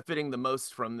 who's benefiting the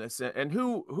most from this, and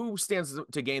who stands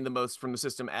to gain the most from the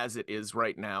system as it is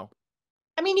right now?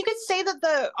 I mean, you could say that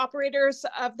the operators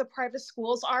of the private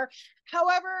schools are.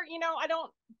 However, I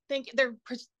don't think they're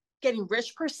getting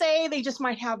rich per se. They just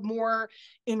might have more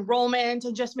enrollment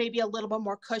and just maybe a little bit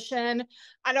more cushion.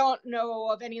 I don't know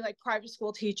of any like private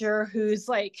school teacher who's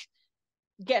like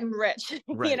getting rich.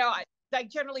 Right. Like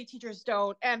generally teachers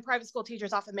don't, and private school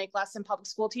teachers often make less than public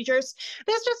school teachers.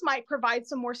 This just might provide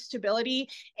some more stability.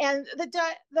 And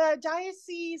the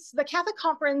diocese, the Catholic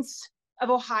Conference of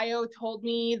Ohio told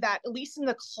me that at least in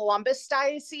the Columbus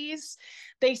diocese,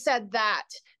 they said that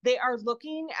they are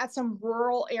looking at some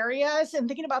rural areas and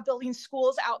thinking about building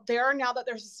schools out there now that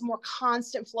there's this more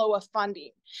constant flow of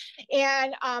funding.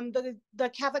 And the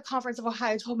Catholic Conference of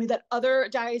Ohio told me that other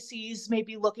dioceses may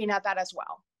be looking at that as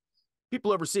well.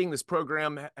 People overseeing this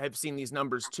program have seen these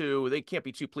numbers too. They can't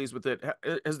be too pleased with it.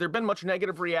 Has there been much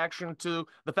negative reaction to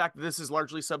the fact that this is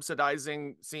largely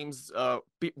subsidizing,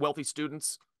 wealthy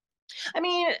students? I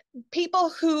mean, people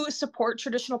who support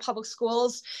traditional public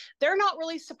schools, they're not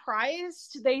really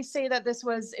surprised. They say that this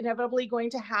was inevitably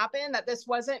going to happen, that this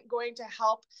wasn't going to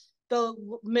help the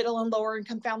middle and lower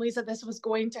income families, that this was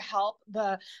going to help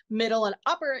the middle and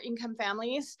upper income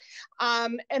families.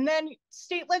 And then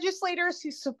state legislators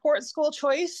who support school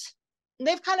choice,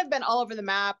 they've kind of been all over the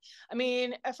map. I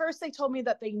mean, at first they told me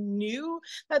that they knew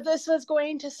that this was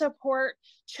going to support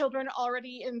children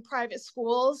already in private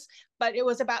schools, but it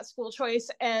was about school choice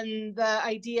and the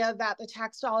idea that the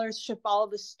tax dollars should follow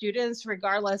the students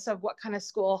regardless of what kind of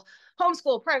school,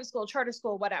 homeschool, private school, charter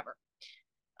school, whatever.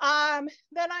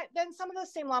 Then some of the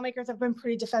same lawmakers have been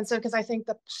pretty defensive because I think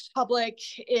the public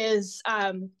is,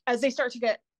 as they start to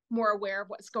get more aware of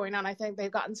what's going on, I think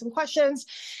they've gotten some questions.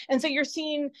 And so you're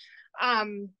seeing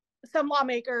some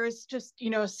lawmakers just,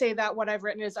 say that what I've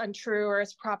written is untrue or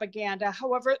is propaganda.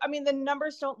 However, I mean, the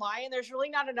numbers don't lie, and there's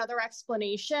really not another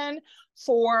explanation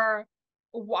for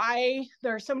why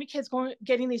there are so many kids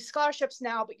getting these scholarships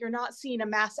now, but you're not seeing a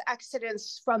mass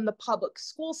exodus from the public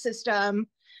school system.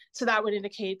 So that would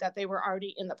indicate that they were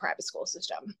already in the private school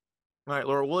system. All right,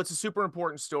 Laura. Well, it's a super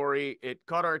important story. It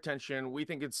caught our attention. We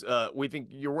think we think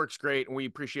your work's great, and we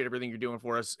appreciate everything you're doing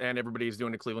for us and everybody is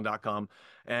doing at Cleveland.com.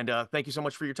 And thank you so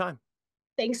much for your time.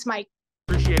 Thanks, Mike.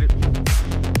 Appreciate it.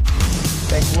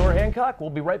 Thanks, Laura Hancock. We'll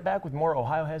be right back with more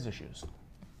Ohio Has Issues.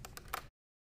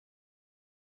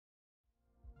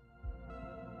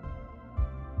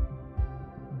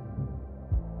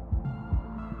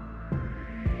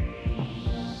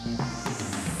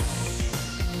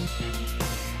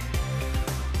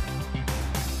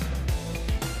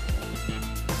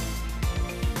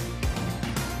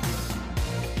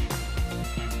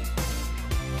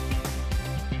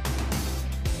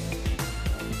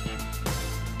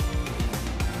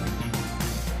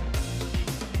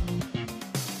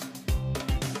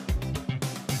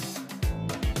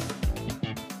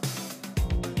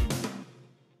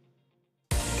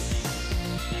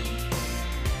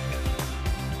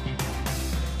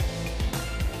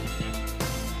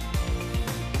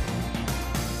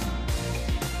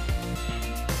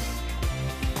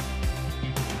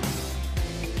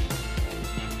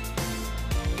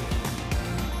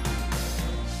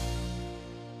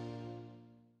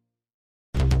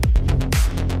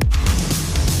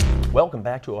 Welcome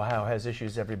back to Ohio Has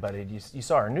Issues, everybody. You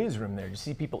saw our newsroom there. You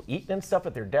see people eating and stuff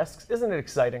at their desks. Isn't it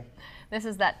exciting? This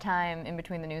is that time in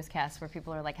between the newscasts where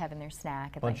people are like having their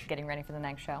snack and like getting ready for the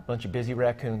next show. Bunch of busy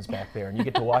raccoons back there, and you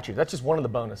get to watch it. That's just one of the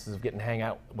bonuses of getting to hang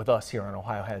out with us here on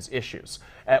Ohio Has Issues,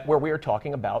 where we are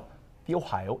talking about the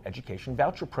Ohio Education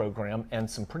Voucher Program and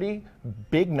some pretty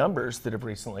big numbers that have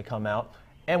recently come out.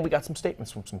 And we got some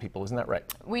statements from some people, isn't that right?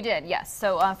 We did, yes.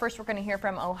 So first we're going to hear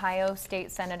from Ohio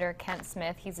State Senator Kent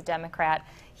Smith. He's a Democrat.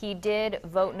 He did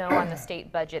vote no on the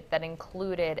state budget that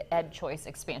included EdChoice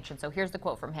expansion. So here's the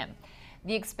quote from him.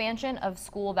 The expansion of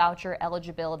school voucher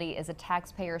eligibility is a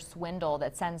taxpayer swindle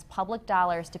that sends public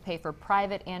dollars to pay for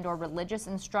private and/or religious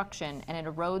instruction, and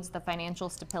it erodes the financial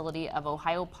stability of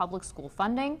Ohio public school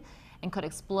funding and could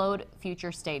explode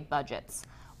future state budgets.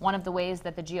 One of the ways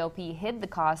that the GOP hid the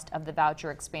cost of the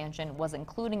voucher expansion was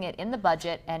including it in the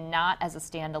budget and not as a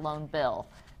standalone bill.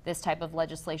 This type of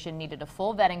legislation needed a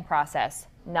full vetting process,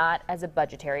 not as a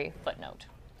budgetary footnote.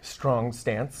 Strong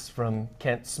stance from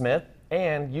Kent Smith,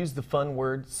 and use the fun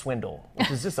word swindle, which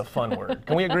is just a fun word.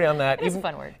 Can we agree on that? It's a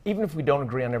fun word. Even if we don't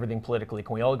agree on everything politically,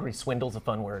 can we all agree swindle's a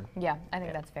fun word? Yeah, I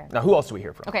think that's fair. Now, who else do we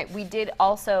hear from? Okay, we did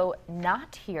also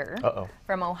not hear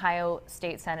from Ohio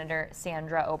State Senator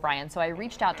Sandra O'Brien. So I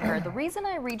reached out to her. The reason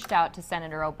I reached out to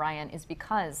Senator O'Brien is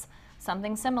because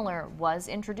Something similar was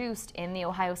introduced in the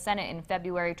Ohio Senate in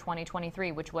February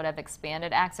 2023, which would have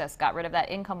expanded access, got rid of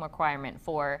that income requirement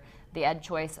for the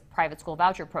EdChoice private school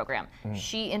voucher program.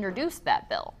 She introduced that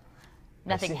bill.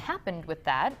 Nothing happened with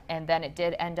that, and then it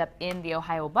did end up in the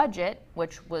Ohio budget,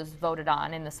 which was voted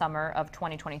on in the summer of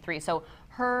 2023. So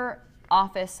her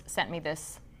office sent me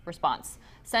this response.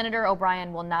 Senator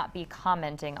O'Brien will not be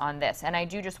commenting on this. And I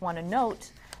do just want to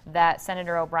note that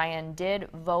Senator O'Brien did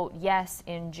vote yes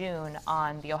in June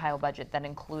on the Ohio budget that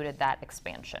included that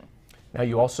expansion. Now,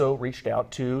 you also reached out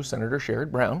to Senator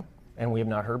Sherrod Brown, and we have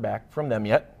not heard back from them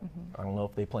yet. I don't know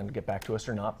if they plan to get back to us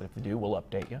or not, but if they do, we'll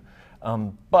update you.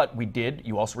 But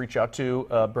you also reached out to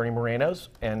Bernie Moreno's,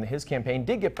 and his campaign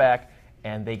did get back,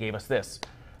 and they gave us this.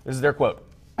 This is their quote.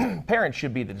 Parents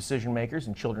should be the decision makers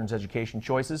in children's education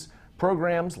choices.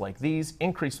 Programs like these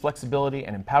increase flexibility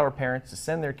and empower parents to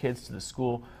send their kids to the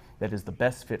school that is the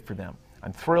best fit for them.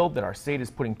 I'm thrilled that our state is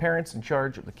putting parents in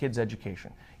charge of the kids'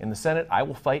 education. In the Senate, I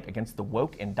will fight against the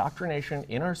woke indoctrination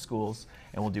in our schools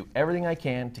and will do everything I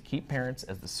can to keep parents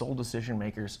as the sole decision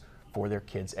makers for their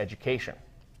kids' education.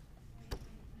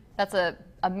 That's a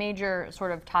major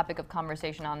sort of topic of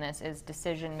conversation on this, is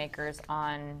decision makers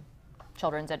on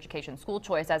children's education. School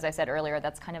choice, as I said earlier,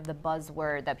 that's kind of the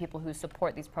buzzword that people who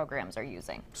support these programs are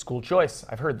using. School choice,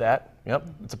 I've heard that. Yep,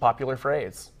 it's a popular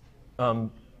phrase.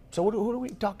 So who do we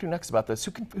talk to next about this?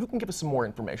 Who can give us some more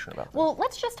information about this? Well,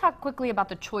 let's just talk quickly about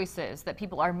the choices that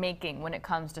people are making when it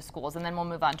comes to schools, and then we'll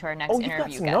move on to our next interview guest. Oh,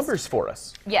 you've got some numbers for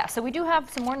us. Yeah, so we do have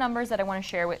some more numbers that I want to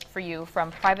share for you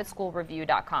from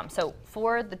privateschoolreview.com. So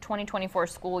for the 2024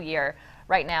 school year,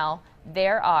 right now,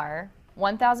 there are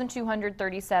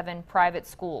 1,237 private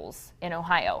schools in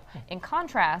Ohio. In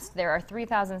contrast, there are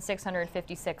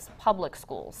 3,656 public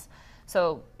schools.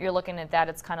 So you're looking at that,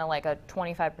 it's kind of like a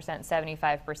 25%,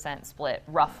 75% split,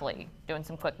 roughly, doing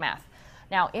some quick math.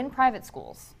 Now, in private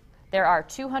schools, there are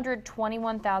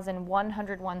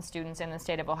 221,101 students in the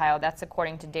state of Ohio. That's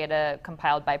according to data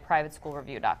compiled by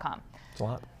privateschoolreview.com. That's a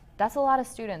lot. That's a lot of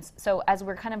students. So as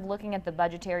we're kind of looking at the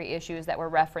budgetary issues that were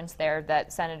referenced there,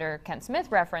 that Senator Kent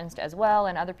Smith referenced as well,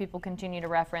 and other people continue to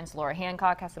reference, Laura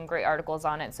Hancock has some great articles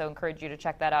on it, so I encourage you to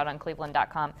check that out on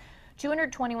cleveland.com.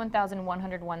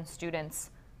 221,101 students,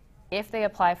 if they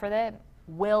apply for that,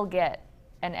 will get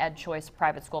an EdChoice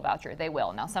private school voucher. They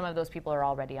will. Now, some of those people are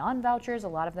already on vouchers. A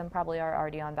lot of them probably are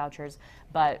already on vouchers,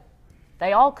 but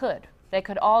they all could. They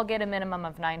could all get a minimum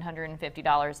of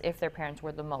 $950 if their parents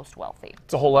were the most wealthy.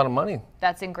 It's a whole lot of money.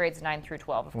 That's in grades 9 through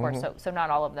 12, of course, so not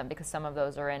all of them, because some of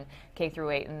those are in K through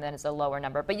 8, and then it's a lower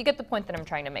number. But you get the point that I'm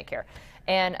trying to make here.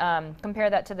 And compare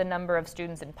that to the number of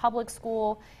students in public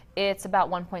school. It's about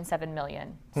 1.7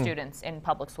 million students in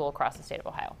public school across the state of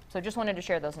Ohio. So just wanted to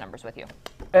share those numbers with you.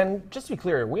 And just to be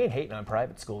clear, we ain't hating on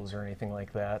private schools or anything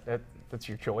like that. That's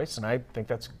your choice, and I think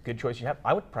that's a good choice you have.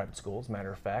 I went to private school, as a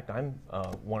matter of fact. I'm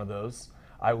one of those.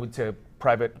 I went to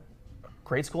private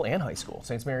grade school and high school,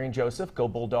 St. Mary and Joseph, go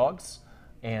Bulldogs.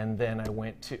 And then I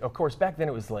went to, of course, back then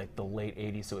it was like the late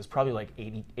 80s, so it was probably like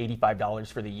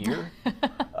 $85 for the year.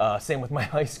 Same with my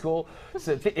high school.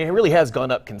 So it really has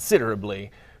gone up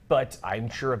considerably. But I'm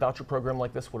sure a voucher program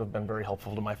like this would have been very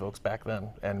helpful to my folks back then.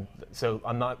 And so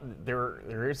I'm not,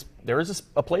 there is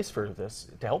a place for this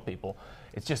to help people.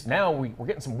 It's just now we're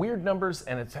getting some weird numbers,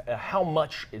 and it's how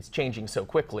much it's changing so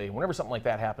quickly. Whenever something like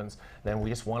that happens, then we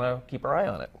just want to keep our eye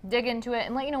on it. Dig into it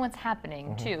and let you know what's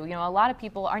happening too. You know, a lot of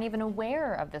people aren't even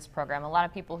aware of this program. A lot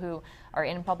of people who are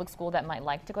in public school that might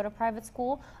like to go to private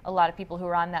school, a lot of people who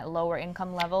are on that lower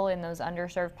income level in those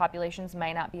underserved populations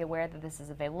may not be aware that this is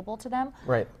available to them.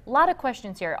 Right. A lot of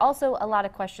questions here. Also, a lot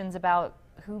of questions about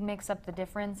who makes up the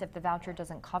difference if the voucher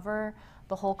doesn't cover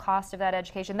the whole cost of that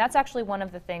education. That's actually one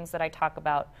of the things that I talk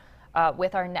about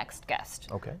with our next guest.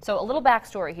 Okay. So a little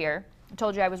backstory here. I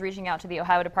told you I was reaching out to the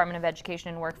Ohio Department of Education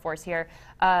and Workforce here.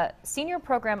 Senior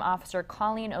Program Officer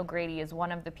Colleen O'Grady is one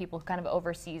of the people who kind of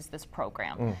oversees this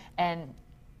program and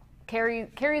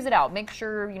carries it out, makes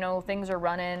sure, you know, things are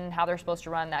running how they're supposed to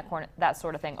run, that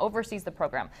sort of thing, oversees the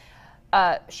program.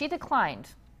 She declined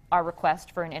our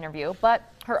request for an interview,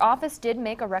 but her office did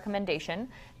make a recommendation.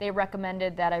 They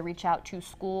recommended that I reach out to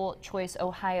School Choice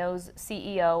Ohio's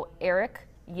CEO, Eric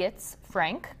Yitz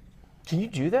Frank. Can you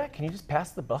do that? Can you just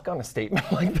pass the buck on a statement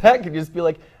like that? Can you just be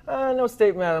like, no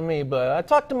statement out of me, but I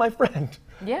talked to my friend.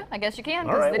 Yeah, I guess you can,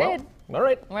 because they did. All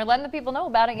right. We're letting the people know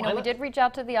about it. You know, we did reach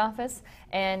out to the office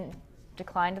and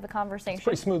declined the conversation. It's a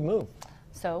pretty smooth move.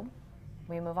 So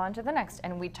we move on to the next,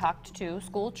 and we talked to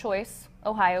School Choice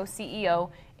Ohio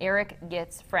CEO Eric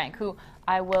Yitz Frank, who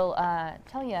I will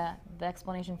tell you the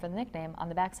explanation for the nickname on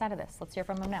the back side of this. Let's hear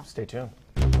from him now. Stay tuned.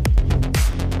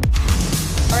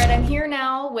 All right, I'm here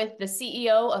now with the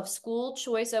CEO of School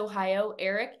Choice Ohio,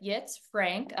 Eric Yitz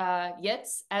Frank.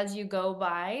 Yitz, as you go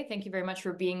by, thank you very much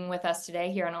for being with us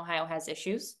today here on Ohio Has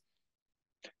Issues.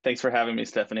 Thanks for having me,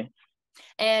 Stephanie.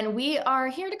 And we are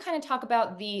here to kind of talk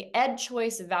about the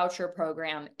EdChoice voucher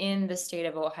program in the state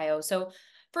of Ohio. So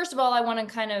first of all, I want to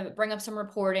kind of bring up some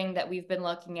reporting that we've been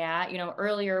looking at. You know,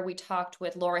 earlier we talked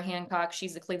with Laura Hancock.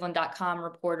 She's the Cleveland.com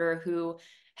reporter who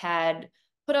had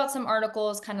put out some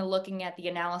articles kind of looking at the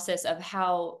analysis of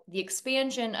how the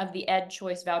expansion of the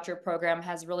EdChoice voucher program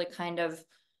has really kind of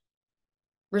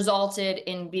resulted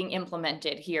in being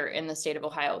implemented here in the state of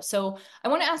Ohio. So I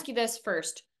want to ask you this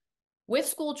first. With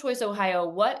School Choice Ohio,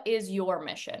 what is your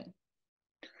mission?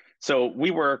 So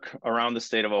we work around the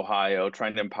state of Ohio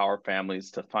trying to empower families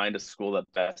to find a school that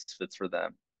best fits for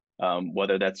them,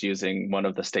 whether that's using one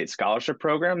of the state scholarship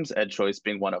programs, EdChoice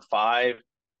being one of 5,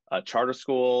 a charter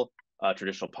school, a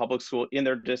traditional public school in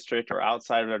their district or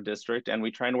outside of their district, and we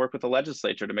try and work with the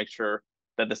legislature to make sure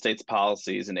that the state's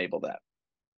policies enable that.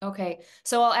 Okay,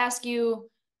 so I'll ask you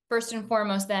first and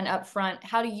foremost then up front,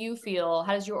 how do you feel,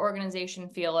 how does your organization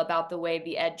feel about the way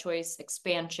the EdChoice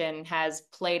expansion has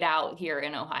played out here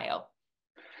in Ohio?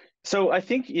 So I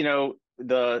think, you know,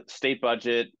 the state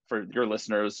budget, for your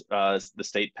listeners, the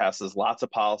state passes lots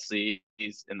of policies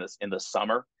in the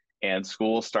summer, and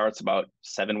school starts about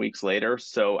 7 weeks later.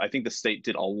 So I think the state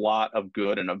did a lot of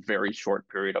good in a very short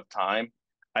period of time.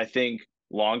 I think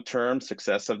long-term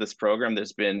success of this program,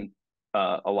 there's been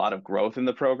a lot of growth in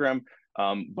the program,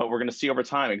 but we're going to see over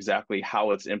time exactly how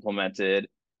it's implemented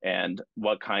and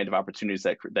what kind of opportunities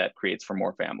that creates for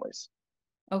more families.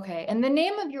 Okay, and the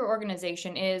name of your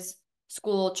organization is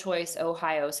School Choice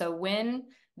Ohio. So when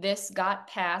this got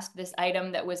passed, this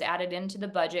item that was added into the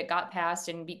budget got passed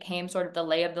and became sort of the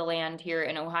lay of the land here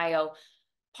in Ohio,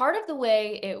 part of the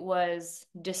way it was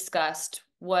discussed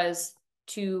was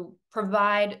to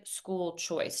provide school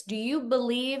choice. Do you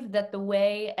believe that the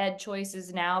way EdChoice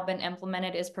has now been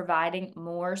implemented is providing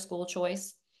more school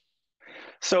choice?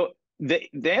 So the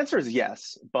answer is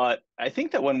yes, but I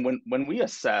think that when we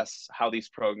assess how these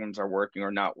programs are working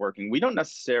or not working, we don't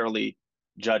necessarily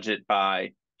judge it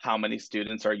by how many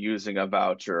students are using a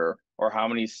voucher or how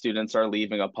many students are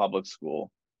leaving a public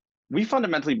school. We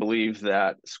fundamentally believe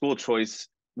that school choice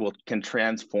can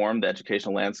transform the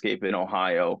educational landscape in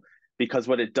Ohio, because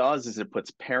what it does is it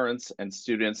puts parents and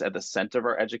students at the center of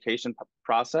our education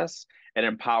process and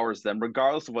empowers them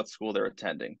regardless of what school they're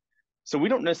attending. So we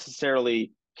don't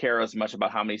necessarily care as much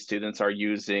about how many students are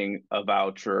using a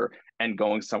voucher and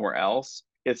going somewhere else.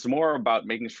 It's more about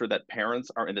making sure that parents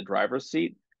are in the driver's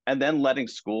seat and then letting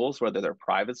schools, whether they're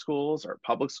private schools or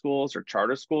public schools or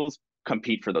charter schools,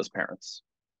 compete for those parents.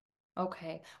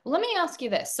 Okay, well, let me ask you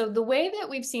this. So the way that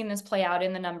we've seen this play out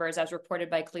in the numbers as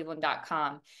reported by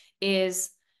Cleveland.com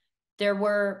is there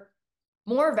were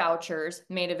more vouchers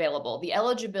made available. The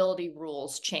eligibility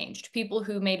rules changed. People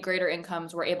who made greater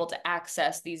incomes were able to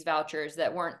access these vouchers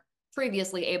that weren't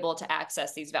previously able to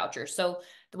access these vouchers. So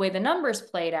the way the numbers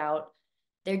played out,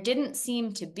 there didn't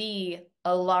seem to be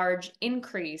a large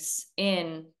increase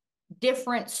in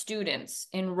different students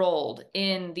enrolled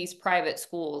in these private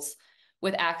schools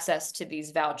with access to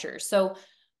these vouchers. So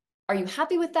are you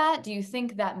happy with that? Do you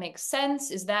think that makes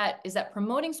sense? Is that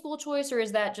promoting school choice, or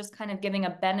is that just kind of giving a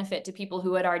benefit to people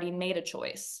who had already made a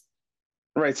choice?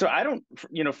 Right. So I don't,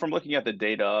 from looking at the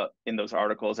data in those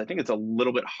articles, I think it's a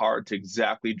little bit hard to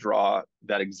exactly draw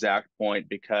that exact point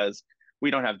because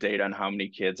we don't have data on how many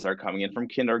kids are coming in from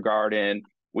kindergarten.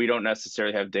 We don't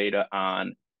necessarily have data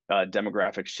on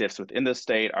demographic shifts within the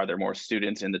state. Are there more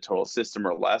students in the total system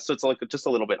or less? So it's like just a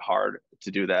little bit hard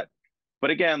to do that. But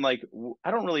again, like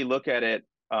I don't really look at it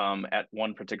at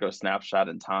one particular snapshot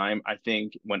in time. I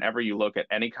think whenever you look at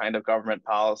any kind of government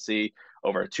policy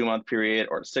over a 2-month period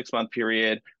or a 6-month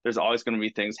period, there's always going to be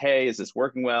things, hey, is this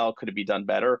working well? Could it be done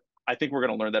better? I think we're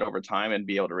going to learn that over time and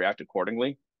be able to react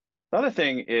accordingly. The other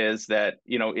thing is that,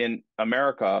 in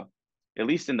America, at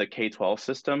least in the K-12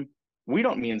 system, we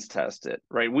don't means test it,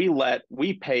 right?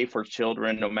 We pay for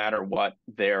children no matter what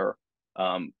their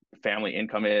family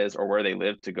income is or where they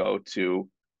live to go to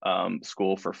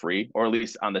school for free, or at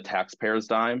least on the taxpayer's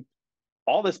dime.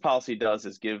 All this policy does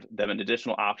is give them an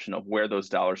additional option of where those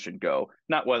dollars should go,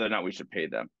 not whether or not we should pay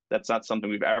them. That's not something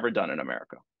we've ever done in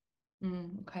America.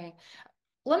 Okay.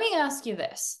 Let me ask you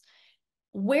this.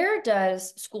 Where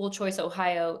does School Choice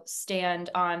Ohio stand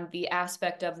on the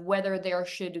aspect of whether there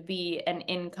should be an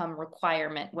income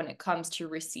requirement when it comes to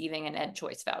receiving an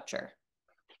EdChoice voucher?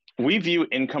 We view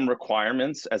income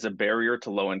requirements as a barrier to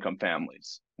low-income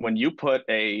families. When you put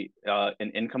an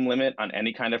income limit on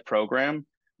any kind of program,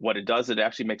 what it does, it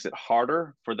actually makes it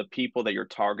harder for the people that you're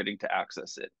targeting to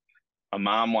access it. A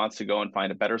mom wants to go and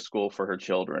find a better school for her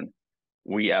children.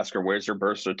 We ask her, where's your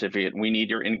birth certificate? We need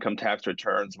your income tax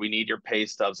returns. We need your pay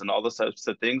stubs and all those types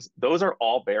of things. Those are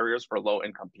all barriers for low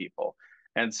income people.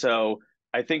 And so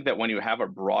I think that when you have a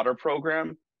broader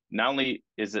program, not only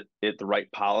is it the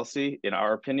right policy, in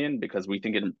our opinion, because we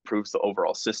think it improves the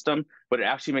overall system, but it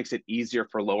actually makes it easier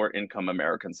for lower income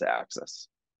Americans to access.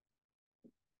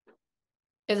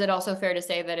 Is it also fair to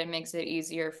say that it makes it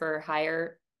easier for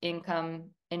higher income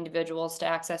individuals to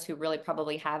access who really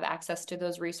probably have access to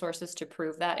those resources to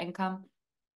prove that income?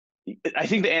 I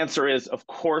think the answer is, of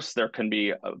course, there can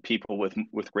be people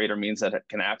with greater means that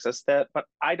can access that, but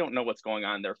I don't know what's going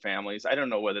on in their families. I don't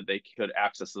know whether they could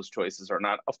access those choices or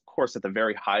not. Of course, at the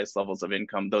very highest levels of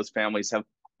income, those families have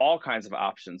all kinds of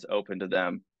options open to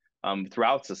them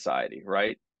throughout society,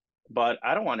 right? But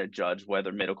I don't want to judge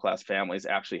whether middle-class families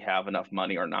actually have enough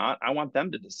money or not. I want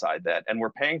them to decide that. And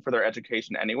we're paying for their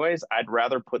education anyways. I'd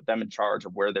rather put them in charge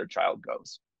of where their child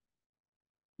goes.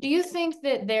 Do you think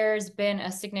that there's been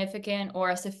a significant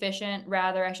or a sufficient,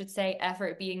 rather, I should say,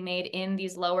 effort being made in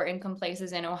these lower income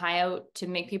places in Ohio to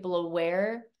make people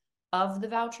aware of the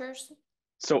vouchers?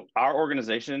 So our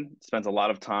organization spends a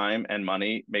lot of time and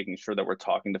money making sure that we're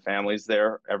talking to families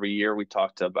there. Every year we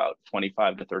talk to about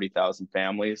 25 to 30,000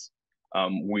 families.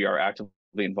 We are actively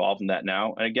involved in that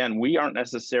now. And again, we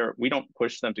don't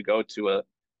push them to go to a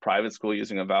private school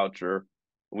using a voucher.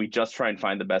 We just try and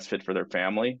find the best fit for their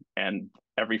family, and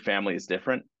every family is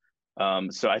different.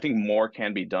 So I think more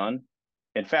can be done.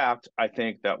 In fact, I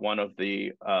think that one of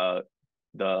the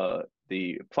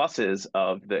pluses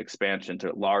of the expansion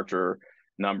to larger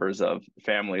numbers of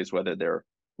families, whether they're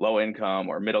low income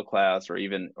or middle class or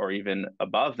even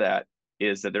above that,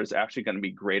 is that there's actually going to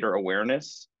be greater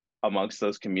awareness amongst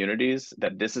those communities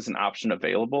that this is an option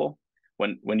available.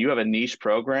 When you have a niche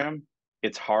program,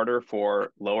 it's harder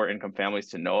for lower income families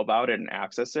to know about it and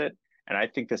access it. And I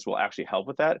think this will actually help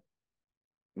with that.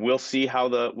 We'll see how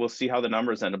the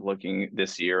numbers end up looking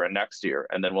this year and next year,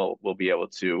 and then we'll be able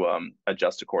to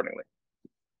adjust accordingly.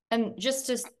 And just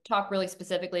to talk really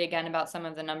specifically again about some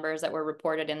of the numbers that were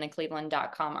reported in the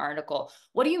Cleveland.com article,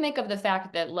 what do you make of the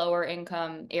fact that lower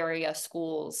income area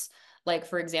schools, like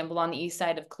for example on the east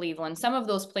side of Cleveland, some of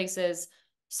those places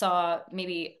saw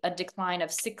maybe a decline of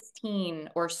 16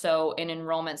 or so in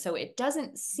enrollment. So it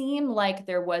doesn't seem like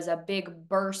there was a big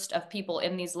burst of people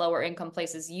in these lower income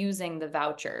places using the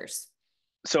vouchers.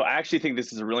 So I actually think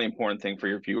this is a really important thing for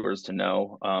your viewers to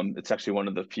know. It's actually one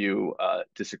of the few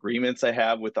disagreements I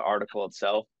have with the article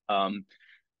itself.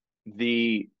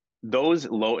 Those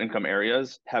low-income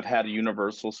areas have had a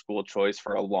universal school choice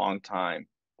for a long time.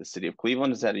 The city of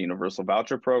Cleveland has had a universal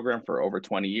voucher program for over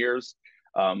 20 years.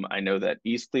 I know that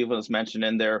East Cleveland is mentioned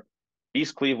in there.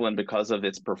 East Cleveland, because of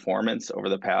its performance over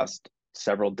the past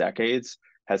several decades,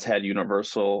 has had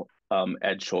universal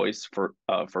EdChoice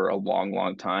for a long,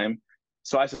 long time.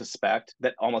 So I suspect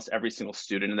that almost every single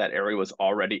student in that area was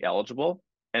already eligible,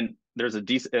 and there's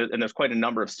quite a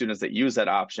number of students that use that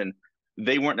option.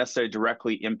 They weren't necessarily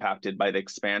directly impacted by the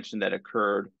expansion that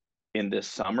occurred in this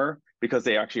summer because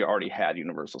they actually already had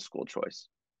universal school choice.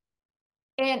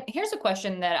 And here's a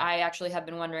question that I actually have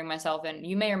been wondering myself, and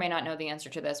you may or may not know the answer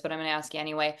to this, but I'm going to ask you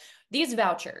anyway. These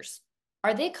vouchers,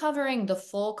 are they covering the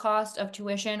full cost of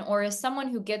tuition, or is someone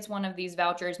who gets one of these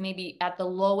vouchers maybe at the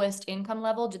lowest income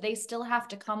level, do they still have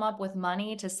to come up with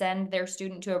money to send their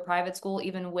student to a private school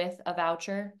even with a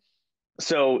voucher?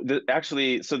 So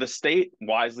the state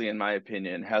wisely, in my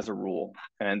opinion, has a rule,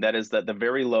 and that is that the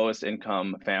very lowest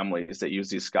income families that use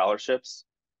these scholarships,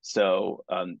 so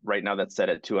right now that's set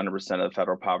at 200% of the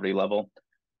federal poverty level,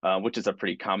 which is a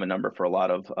pretty common number for a lot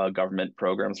of government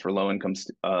programs for low income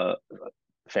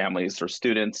families or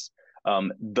students.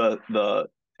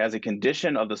 As a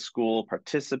condition of the school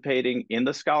participating in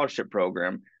the scholarship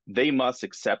program, they must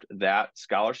accept that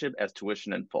scholarship as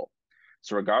tuition in full.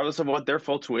 So regardless of what their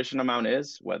full tuition amount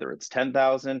is, whether it's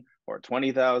 $10,000 or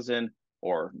 $20,000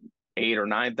 or $8,000 or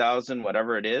 $9,000,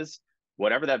 whatever it is,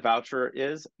 whatever that voucher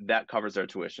is, that covers their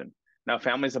tuition. Now,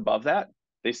 families above that,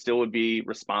 they still would be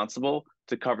responsible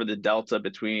to cover the delta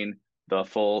between the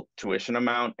full tuition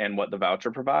amount and what the voucher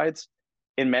provides.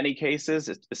 In many cases,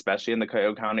 especially in the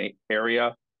Cuyahoga County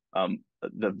area,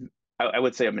 I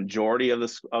would say a majority of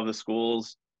the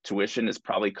schools' tuition is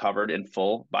probably covered in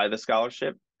full by the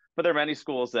scholarship. But there are many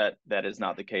schools that is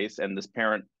not the case. And this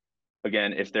parent,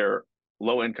 again, if they're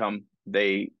low income,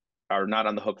 they are not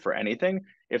on the hook for anything.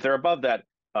 If they're above that,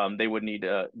 they would need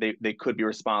they could be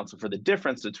responsible for the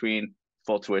difference between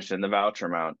full tuition and the voucher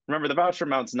amount. Remember, the voucher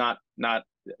amount's not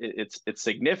it's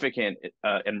significant,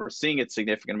 and we're seeing it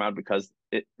significant amount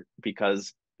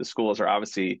because the schools are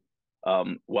obviously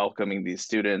welcoming these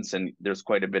students, and there's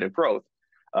quite a bit of growth.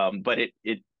 But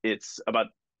it's about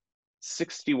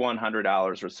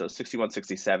 $6,100 or so,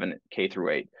 $6,167 K through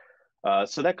 8.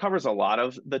 So that covers a lot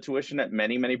of the tuition at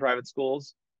many private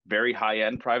schools, very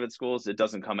high-end private schools. It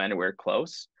doesn't come anywhere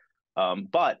close,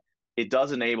 but it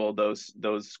does enable those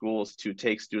schools to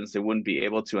take students they wouldn't be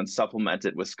able to and supplement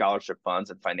it with scholarship funds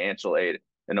and financial aid,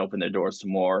 and open their doors to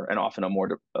more, and often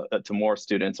to more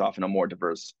students, often a more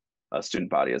diverse student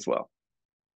body as well.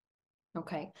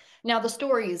 Okay. Now, the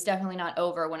story is definitely not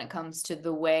over when it comes to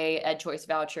the way EdChoice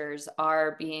vouchers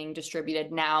are being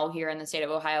distributed now here in the state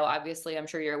of Ohio. Obviously, I'm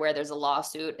sure you're aware there's a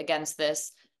lawsuit against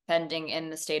this pending in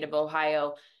the state of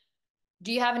Ohio.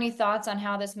 Do you have any thoughts on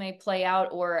how this may play out?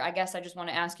 Or I guess I just want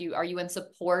to ask you, are you in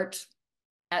support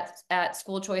at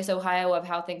School Choice Ohio of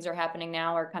how things are happening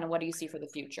now, or kind of what do you see for the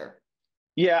future?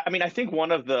 Yeah, I mean, I think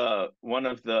one of the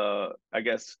I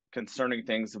guess concerning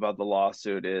things about the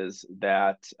lawsuit is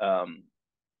that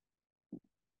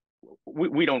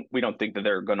we don't think that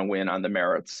they're going to win on the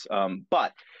merits.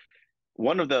 But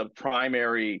one of the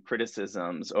primary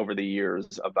criticisms over the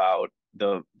years about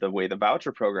the way the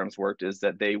voucher programs worked is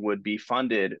that they would be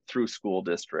funded through school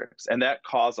districts, and that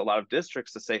caused a lot of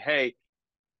districts to say, hey,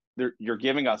 you're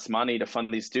giving us money to fund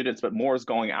these students, but more is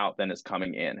going out than is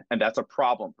coming in, and that's a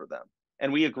problem for them.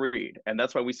 And we agreed. And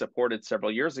that's why we supported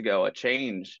several years ago a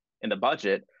change in the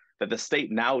budget that the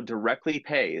state now directly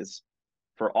pays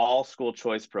for all school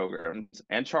choice programs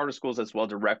and charter schools as well,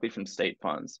 directly from state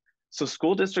funds. So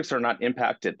school districts are not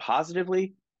impacted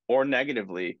positively or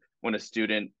negatively when a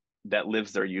student that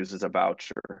lives there uses a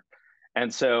voucher.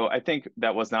 And so I think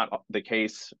that was not the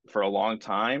case for a long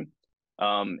time.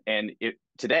 And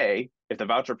today, if the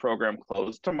voucher program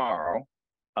closed tomorrow,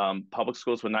 public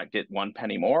schools would not get 1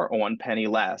 penny more or 1 penny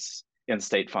less in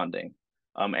state funding.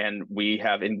 And we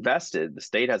have invested, the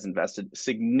state has invested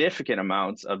significant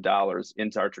amounts of dollars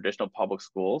into our traditional public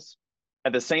schools.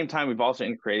 At the same time, we've also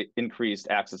increased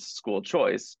access to school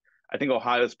choice. I think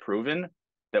Ohio's proven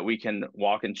that we can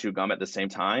walk and chew gum at the same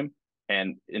time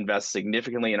and invest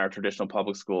significantly in our traditional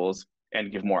public schools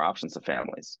and give more options to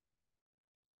families.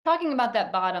 Talking about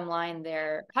that bottom line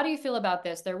there, how do you feel about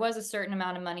this? There was a certain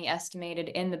amount of money estimated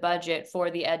in the budget for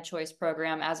the EdChoice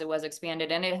program as it was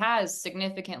expanded, and it has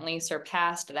significantly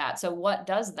surpassed that. So what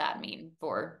does that mean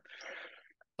for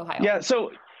Ohio? Yeah,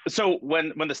 so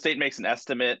when the state makes an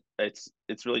estimate, it's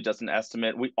really just an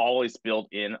estimate. We always build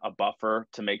in a buffer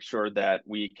to make sure that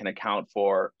we can account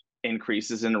for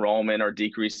increases in enrollment or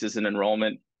decreases in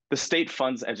enrollment. The state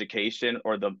funds education,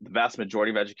 or the vast majority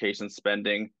of education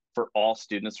spending, for all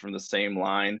students from the same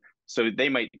line. So they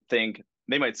might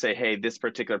say, hey, this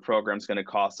particular program is going to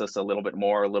cost us a little bit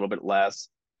more, a little bit less,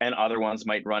 and other ones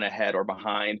might run ahead or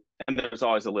behind. And there's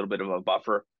always a little bit of a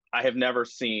buffer. I have never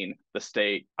seen the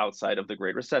state, outside of the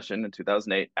Great Recession in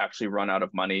 2008, actually run out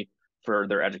of money for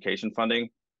their education funding.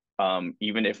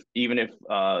 Even if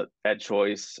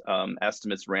EdChoice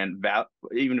estimates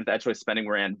even if EdChoice spending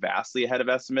ran vastly ahead of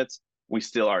estimates, we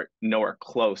still are nowhere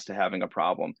close to having a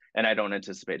problem. And I don't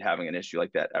anticipate having an issue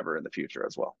like that ever in the future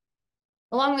as well.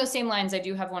 Along those same lines, I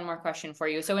do have one more question for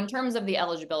you. So in terms of the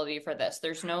eligibility for this,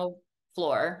 there's no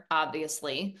floor,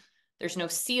 obviously. There's no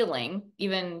ceiling.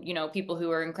 Even, people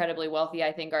who are incredibly wealthy,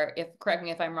 I think correct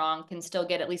me if I'm wrong, can still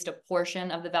get at least a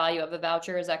portion of the value of a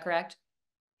voucher. Is that correct?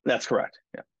 That's correct,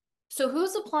 yeah. So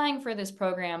who's applying for this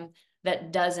program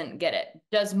that doesn't get it?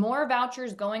 Does more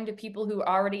vouchers going to people who are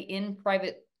already in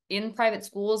private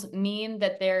schools mean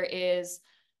that there is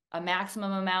a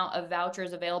maximum amount of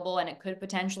vouchers available and it could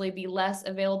potentially be less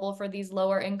available for these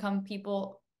lower income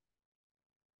people?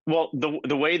 Well,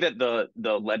 the way that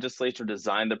the legislature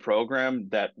designed the program,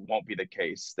 that won't be the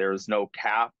case. There's no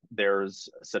cap. There's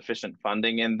sufficient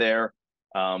funding in there.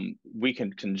 We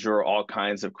can conjure all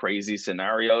kinds of crazy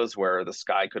scenarios where the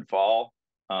sky could fall.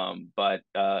 But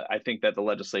I think that the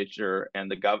legislature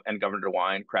and Governor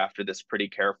DeWine crafted this pretty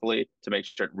carefully to make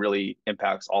sure it really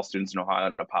impacts all students in Ohio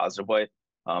in a positive way.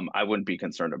 I wouldn't be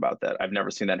concerned about that. I've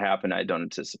never seen that happen. I don't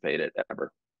anticipate it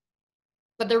ever.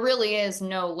 But there really is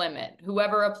no limit.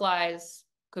 Whoever applies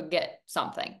could get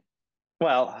something.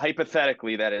 Well,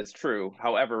 hypothetically, that is true.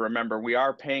 However, remember, we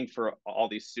are paying for all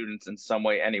these students in some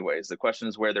way anyways. The question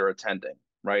is where they're attending,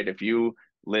 right? If you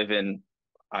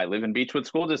I live in Beechwood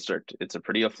School District. It's a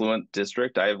pretty affluent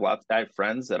district. I have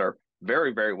friends that are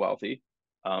very, very wealthy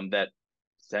that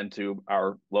send to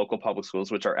our local public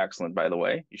schools, which are excellent, by the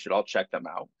way. You should all check them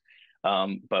out.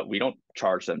 But we don't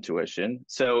charge them tuition.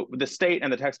 So the state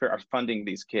and the taxpayer are funding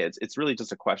these kids. It's really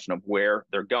just a question of where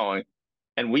they're going.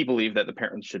 And we believe that the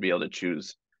parents should be able to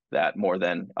choose that more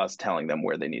than us telling them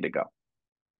where they need to go.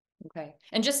 Okay.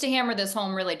 And just to hammer this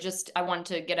home, really, I want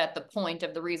to get at the point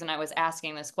of the reason I was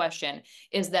asking this question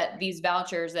is that these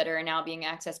vouchers that are now being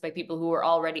accessed by people who are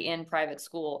already in private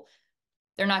school,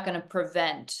 they're not going to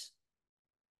prevent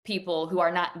people who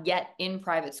are not yet in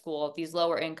private school, these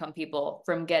lower income people,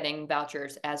 from getting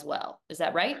vouchers as well. Is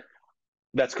that right?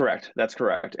 That's correct. That's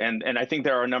correct. And I think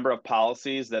there are a number of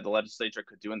policies that the legislature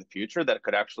could do in the future that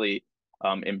could actually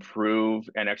improve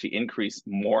and actually increase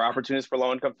more opportunities for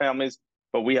low-income families.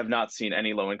 But we have not seen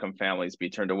any low-income families be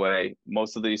turned away.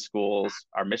 Most of these schools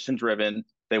are mission-driven.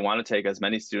 They want to take as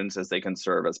many students as they can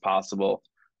serve as possible.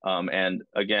 And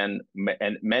again,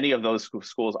 and many of those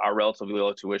schools are relatively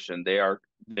low tuition. They are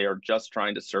just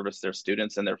trying to service their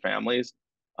students and their families.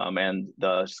 And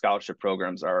the scholarship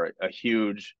programs are have a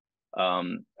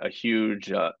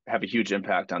huge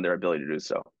impact on their ability to do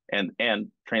so, and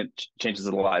changes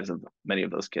the lives of many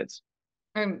of those kids.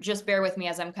 Just bear with me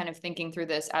as I'm kind of thinking through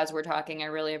this as we're talking. I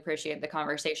really appreciate the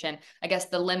conversation. I guess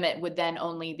the limit would then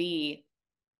only be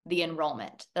the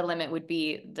enrollment. The limit would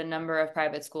be the number of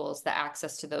private schools, the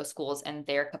access to those schools, and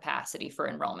their capacity for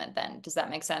enrollment then. Does that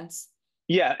make sense?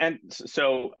 Yeah, and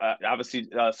so obviously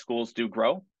schools do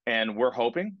grow, and we're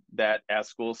hoping that if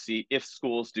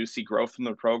schools do see growth from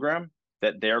the program,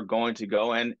 that they're going to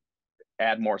go and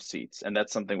add more seats. And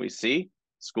that's something we see.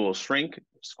 Schools shrink,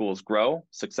 schools grow,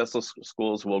 successful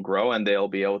schools will grow, and they'll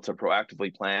be able to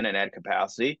proactively plan and add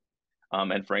capacity.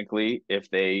 And frankly, if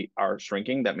they are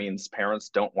shrinking, that means parents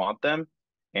don't want them,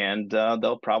 and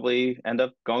they'll probably end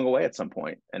up going away at some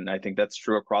point. And I think that's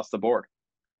true across the board.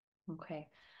 Okay.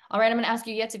 All right, I'm going to ask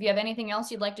you, Yitz, if you have anything else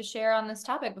you'd like to share on this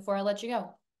topic before I let you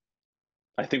go.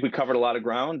 I think we covered a lot of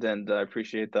ground, and I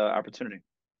appreciate the opportunity.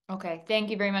 Okay.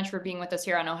 Thank you very much for being with us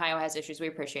here on Ohio Has Issues. We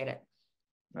appreciate it.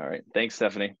 All right. Thanks,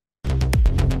 Stephanie. All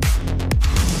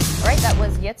right, that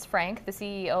was Yitz Frank, the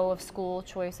CEO of School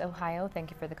Choice Ohio.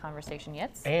 Thank you for the conversation,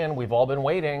 Yitz. And we've all been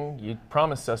waiting. You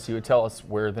promised us you would tell us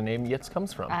where the name Yitz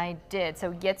comes from. I did.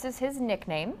 So Yitz is his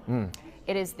nickname.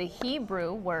 It is the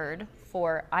Hebrew word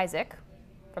for Isaac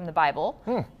from the Bible.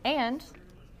 And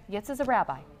Yitz is a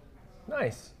rabbi.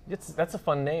 Nice. That's a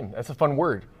fun name. That's a fun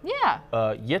word. Yeah.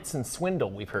 Yitz and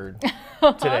swindle we've heard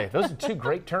today. Those are two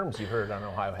great terms you heard on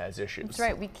Ohio Has Issues. That's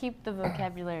right. We keep the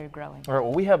vocabulary growing. All right.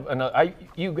 Well, we have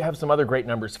you have some other great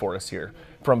numbers for us here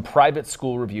from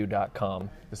privateschoolreview.com.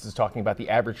 This is talking about the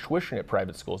average tuition at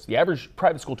private schools. The average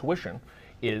private school tuition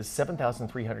is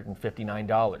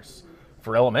 $7,359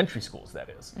 for elementary schools, that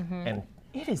is. And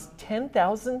it is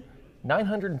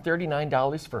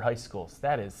 $10,939 for high schools.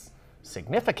 That is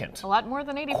significant. A lot more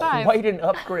than 85. Quite an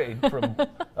upgrade from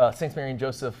St. Mary and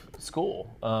Joseph School.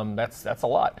 That's a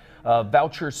lot.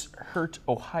 Vouchers Hurt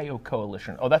Ohio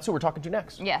Coalition. Oh, that's who we're talking to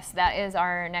next. Yes, that is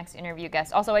our next interview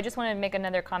guest. Also, I just want to make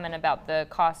another comment about the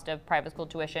cost of private school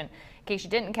tuition. In case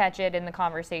you didn't catch it in the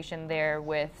conversation there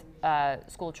with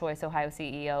School Choice Ohio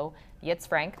CEO Yitz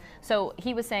Frank. So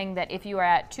he was saying that if you are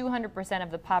at 200% of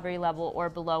the poverty level or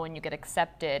below and you get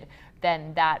accepted,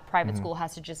 then that private school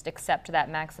has to just accept that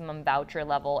maximum voucher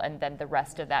level, and then the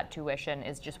rest of that tuition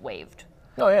is just waived.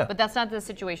 Oh, yeah. But that's not the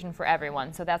situation for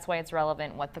everyone, so that's why it's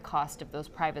relevant what the cost of those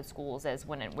private schools is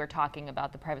when we're talking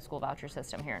about the private school voucher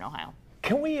system here in Ohio.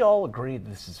 Can we all agree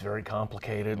this is very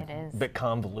complicated, It is. a bit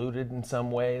convoluted in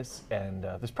some ways, and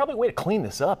there's probably a way to clean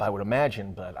this up, I would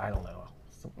imagine, but I don't know.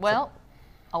 Well,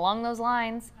 along those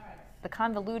lines, the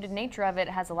convoluted nature of it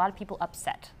has a lot of people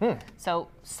upset. So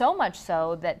much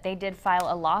so that they did file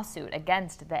a lawsuit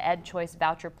against the EdChoice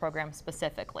voucher program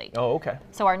specifically. Oh, okay.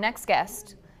 So our next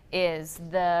guest is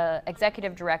the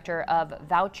executive director of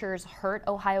Vouchers Hurt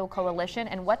Ohio Coalition.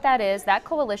 And what that is, that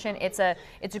coalition, it's a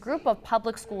group of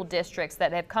public school districts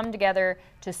that have come together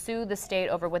to sue the state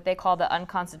over what they call the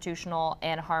unconstitutional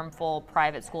and harmful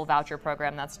private school voucher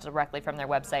program. That's directly from their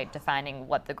website defining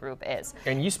what the group is.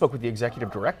 And you spoke with the executive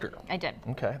director. I did.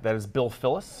 Okay, that is Bill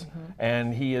Phillis,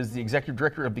 and he is the executive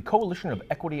director of the Coalition of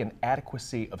Equity and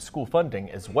Adequacy of School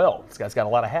Funding as well. This guy's got a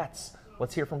lot of hats.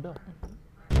 Let's hear from Bill.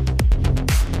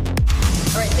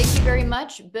 All right, thank you very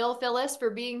much, Bill Phillis, for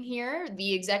being here,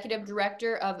 the executive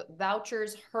director of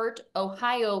Vouchers Hurt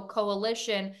Ohio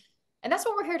Coalition. And that's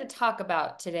what we're here to talk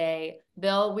about today,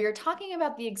 Bill. We are talking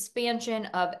about the expansion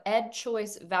of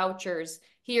EdChoice vouchers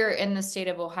here in the state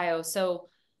of Ohio. So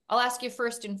I'll ask you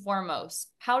first and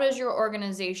foremost, how does your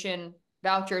organization,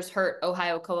 Vouchers Hurt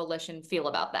Ohio Coalition, feel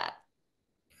about that?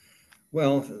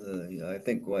 Well, I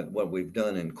think what we've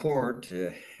done in court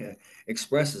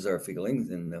expresses our feelings.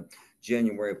 In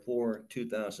January 4,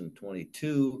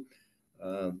 2022,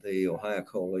 the Ohio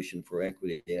Coalition for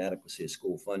Equity and Adequacy of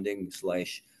School Funding /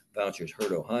 Vouchers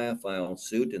Hurt Ohio filed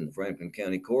suit in the Franklin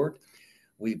County Court.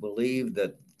 We believe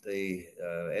that the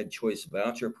EdChoice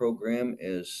voucher program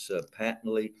is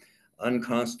patently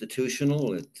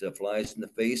unconstitutional. It flies in the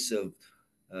face of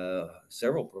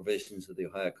several provisions of the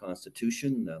Ohio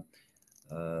Constitution.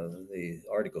 The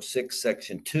Article 6,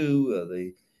 Section 2,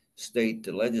 the state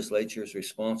legislature is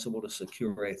responsible to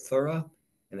secure a thorough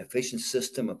and efficient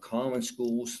system of common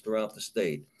schools throughout the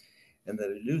state, and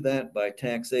that they do that by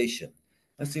taxation.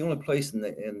 That's the only place in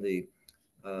the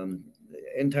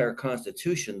entire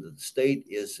Constitution that the state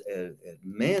is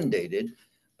mandated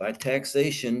by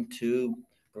taxation to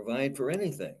provide for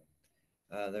anything.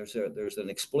 There's an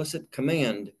explicit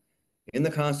command in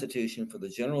the Constitution for the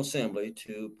General Assembly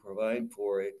to provide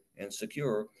for and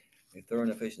secure a thorough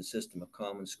and efficient system of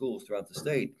common schools throughout the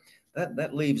state.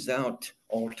 That leaves out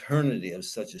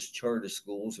alternatives such as charter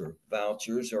schools or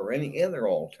vouchers or any other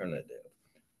alternative.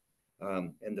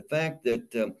 And the fact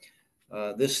that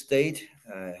this state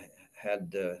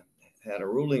had a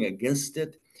ruling against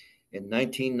it in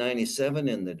 1997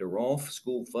 in the DeRolf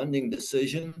school funding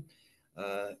decision,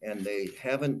 and they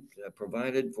haven't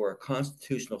provided for a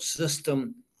constitutional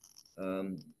system.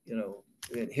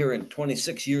 Here in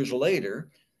 26 years later,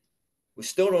 we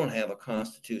still don't have a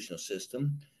constitutional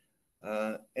system,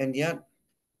 and yet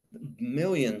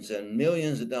millions and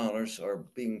millions of dollars are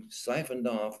being siphoned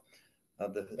off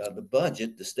of the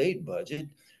budget, the state budget,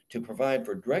 to provide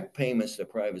for direct payments to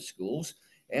private schools,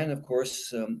 and of course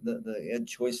the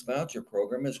EdChoice voucher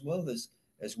program, as well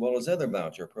as other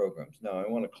voucher programs. Now, I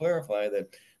want to clarify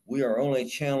that we are only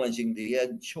challenging the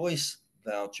EdChoice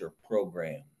voucher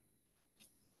program.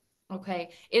 Okay.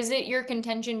 Is it your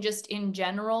contention just in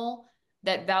general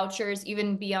that vouchers,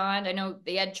 even beyond, I know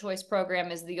the EdChoice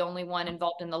program is the only one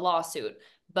involved in the lawsuit,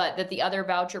 but that the other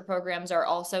voucher programs are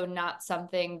also not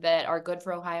something that are good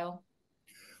for Ohio?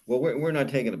 Well, we're not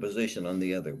taking a position on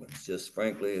the other ones. Just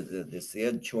frankly, it's the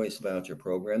EdChoice voucher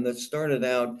program that started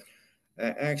out.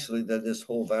 Actually, this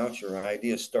whole voucher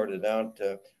idea started out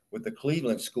with the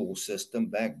Cleveland school system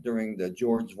back during the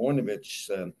George Voinovich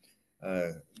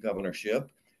governorship,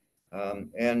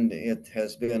 and it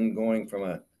has been going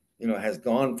from has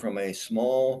gone from a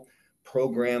small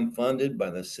program funded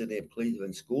by the City of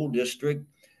Cleveland School District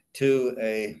to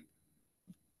a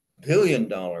 $1 billion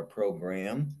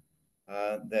program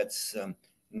that's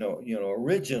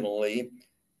originally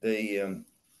the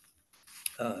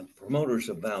promoters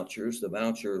of vouchers, the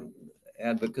voucher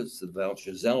advocates, the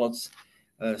voucher zealots,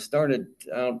 started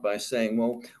out by saying,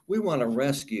 well, we want to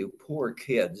rescue poor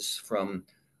kids from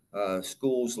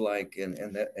schools like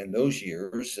in those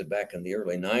years, back in the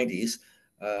early 90s,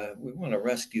 we want to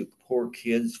rescue poor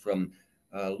kids from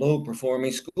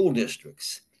low-performing school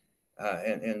districts.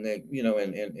 And they,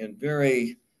 in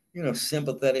very,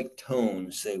 sympathetic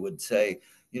tones, they would say,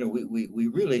 we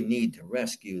really need to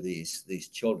rescue these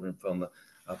children from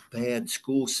a bad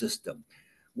school system.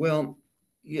 Well,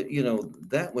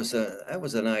 that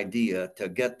was an idea to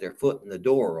get their foot in the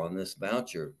door on this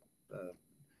voucher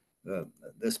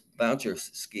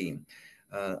scheme.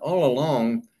 All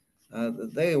along,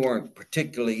 they weren't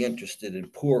particularly interested in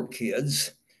poor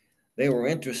kids. They were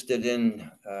interested in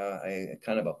a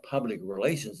kind of a public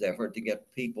relations effort to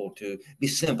get people to be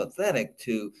sympathetic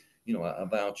to, a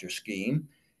voucher scheme.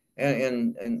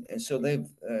 And so they've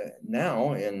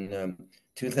now in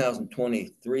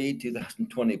 2023,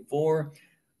 2024,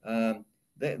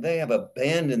 they have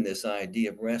abandoned this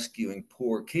idea of rescuing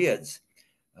poor kids.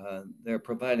 They're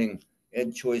providing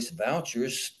EdChoice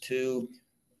vouchers to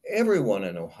everyone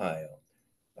in Ohio.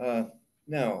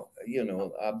 Now,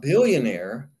 a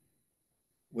billionaire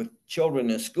with children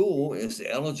in school is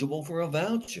eligible for a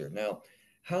voucher. Now,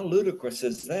 how ludicrous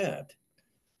is that?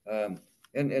 And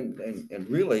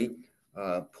really,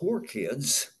 poor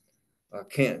kids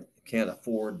can't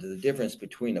afford the difference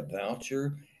between a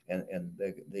voucher and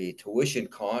the tuition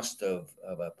cost of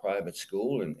a private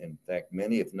school, and in fact,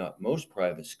 many, if not most,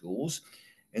 private schools.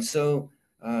 And so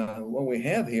what we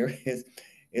have here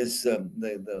is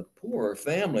the poorer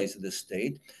families of the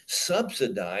state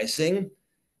subsidizing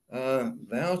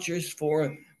vouchers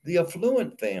for the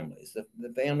affluent families,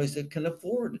 the families that can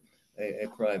afford a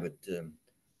private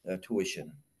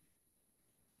tuition.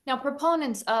 Now,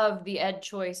 proponents of the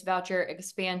EdChoice voucher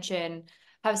expansion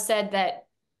have said that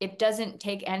it doesn't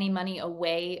take any money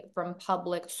away from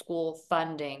public school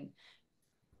funding.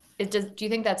 Do you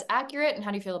think that's accurate, and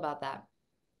how do you feel about that?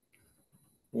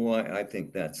 Well, I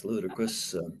think that's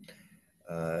ludicrous.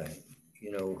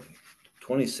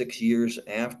 26 years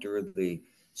after the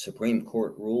Supreme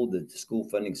Court ruled that the school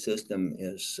funding system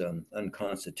is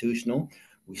unconstitutional,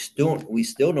 we still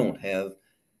don't have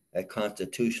a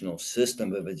constitutional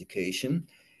system of education.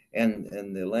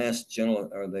 And the last general,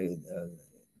 or the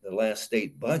last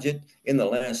state budget, in the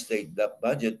last state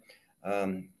budget,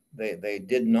 they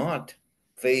did not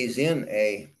phase in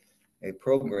a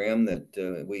program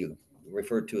that we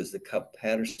refer to as the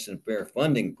Cup-Patterson Fair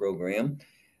Funding Program.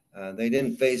 They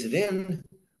didn't phase it in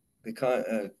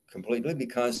because completely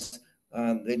because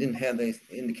they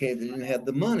indicated they didn't have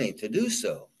the money to do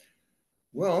so.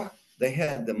 Well, they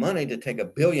had the money to take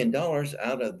 $1 billion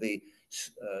out of the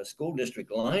school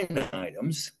district line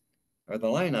items, or the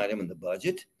line item in the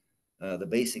budget, the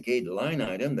basic aid line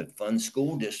item that funds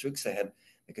school districts.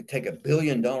 They could take $1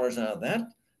 billion out of that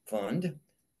fund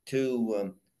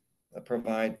to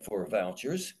provide for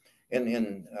vouchers.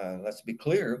 And let's be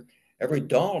clear, every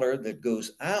dollar that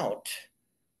goes out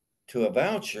to a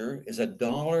voucher is a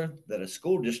dollar that a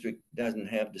school district doesn't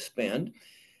have to spend.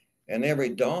 And every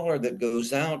dollar that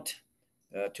goes out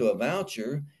to a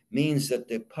voucher means that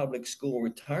the public school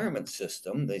retirement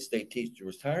system, the state teacher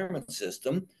retirement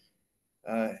system,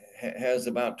 has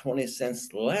about 20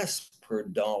 cents less per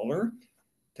dollar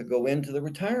to go into the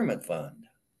retirement fund.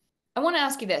 I want to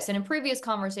ask you this. In a previous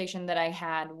conversation that I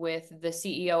had with the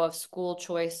CEO of School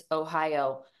Choice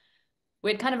Ohio,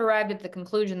 we had kind of arrived at the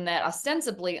conclusion that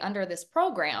ostensibly under this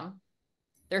program,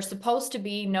 there's supposed to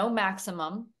be no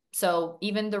maximum. So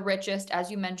even the richest,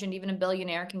 as you mentioned, even a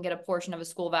billionaire can get a portion of a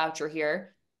school voucher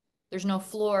here. There's no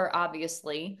floor,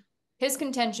 obviously. His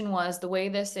contention was the way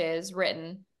this is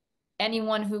written,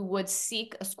 anyone who would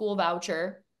seek a school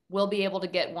voucher will be able to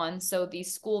get one. So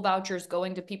these school vouchers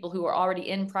going to people who are already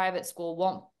in private school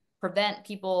won't prevent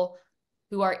people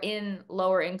who are in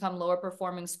lower income, lower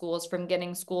performing schools from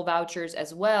getting school vouchers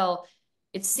as well.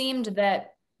 It seemed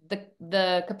that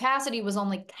the capacity was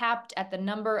only capped at the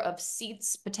number of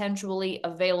seats potentially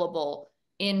available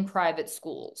in private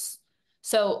schools.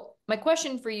 So my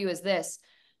question for you is this: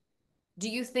 do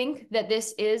you think that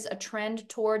this is a trend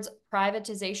towards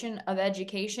privatization of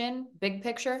education, big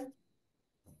picture?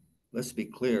 Let's be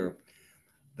clear.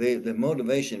 The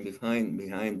motivation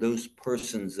behind those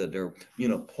persons that are,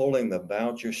 pulling the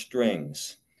voucher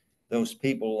strings, those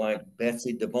people like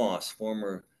Betsy DeVos,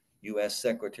 former US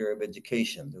Secretary of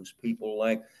Education, those people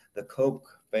like the Koch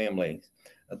family,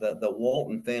 the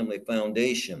Walton Family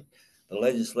Foundation,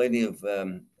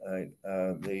 the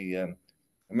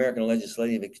American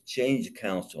Legislative Exchange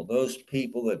Council, those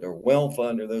people that are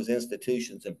well-funded, those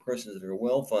institutions and persons that are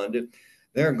well-funded,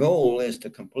 their goal is to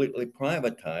completely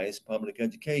privatize public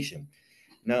education.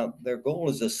 Now, their goal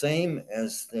is the same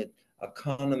as the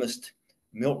economist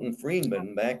Milton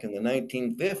Friedman back in the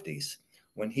 1950s,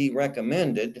 when he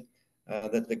recommended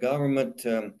that the government,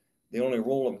 the only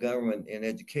role of government in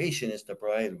education is to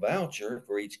provide a voucher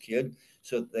for each kid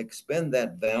so that they can spend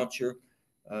that voucher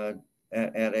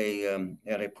at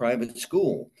a private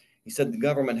school. He said the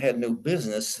government had no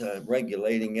business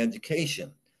regulating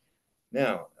education.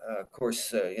 Now, of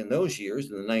course, in those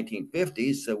years, in the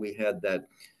 1950s, we had that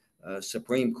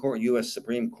Supreme Court, U.S.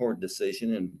 Supreme Court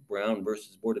decision in Brown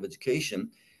versus Board of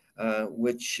Education,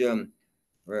 which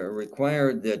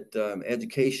required that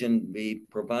education be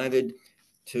provided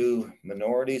to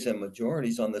minorities and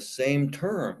majorities on the same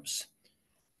terms.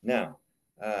 Now,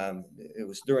 it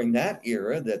was during that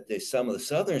era that some of the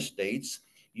southern states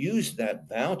used that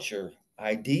voucher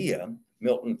idea,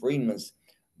 Milton Friedman's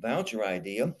voucher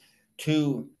idea,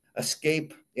 to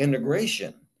escape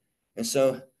integration. And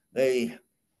so they,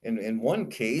 in one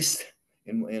case,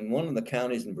 in one of the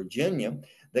counties in Virginia,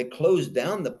 they closed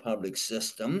down the public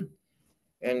system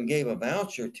and gave a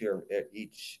voucher to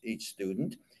each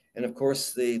student. And of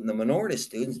course, the minority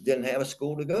students didn't have a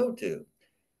school to go to.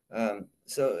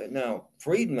 So now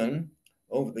Friedman,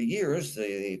 over the years,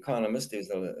 the economist, is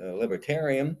a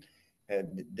libertarian,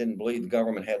 didn't believe the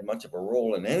government had much of a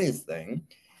role in anything.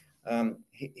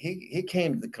 He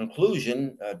came to the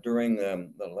conclusion during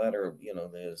the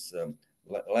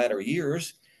latter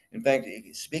years. In fact,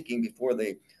 speaking before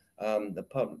the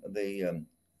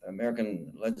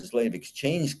American Legislative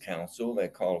Exchange Council, they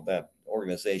called that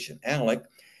organization ALEC,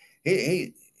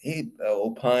 he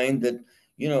opined that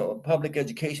public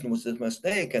education was a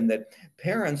mistake and that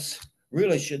parents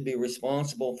really should be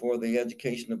responsible for the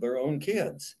education of their own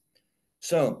kids.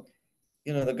 So,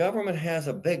 the government has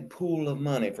a big pool of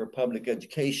money for public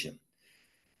education,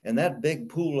 and that big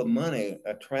pool of money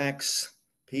attracts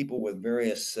people with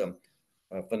various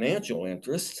financial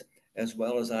interests as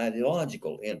well as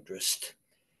ideological interest.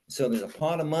 So there's a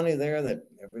pot of money there that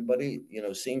everybody,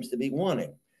 seems to be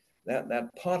wanting. That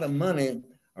pot of money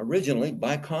originally,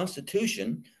 by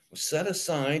Constitution, was set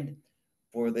aside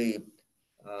for the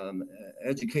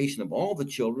education of all the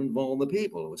children of all the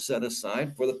people. It was set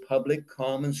aside for the public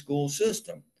common school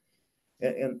system.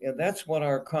 And that's what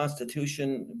our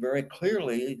Constitution very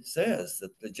clearly says,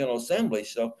 that the General Assembly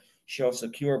shall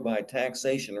secure by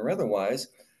taxation or otherwise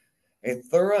a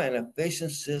thorough and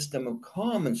efficient system of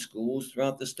common schools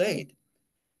throughout the state.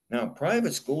 Now,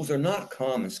 private schools are not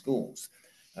common schools.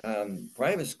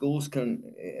 Private schools can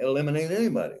eliminate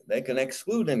anybody. They can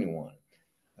exclude anyone.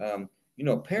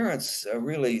 Parents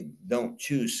really don't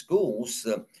choose schools.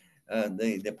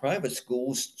 The private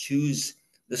schools choose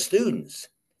the students.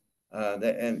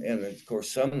 And of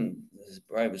course, some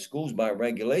private schools by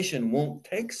regulation won't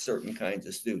take certain kinds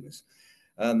of students.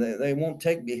 They won't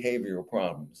take behavioral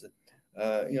problems.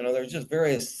 There's just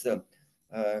various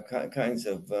kinds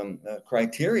of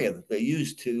criteria that they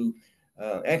use to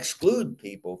exclude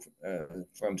people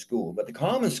from school. But the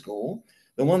common school,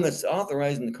 the one that's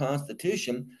authorized in the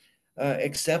Constitution,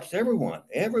 accepts everyone.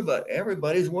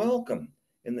 Everybody's welcome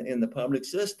in the public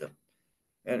system.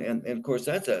 And of course,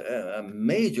 that's a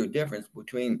major difference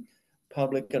between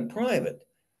public and private.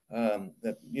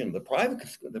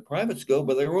 The privates go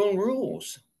by their own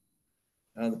rules.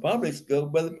 The publics go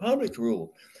by the public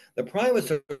rule. The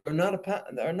privates are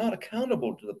not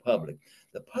accountable to the public.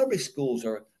 The public schools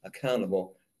are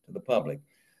accountable to the public.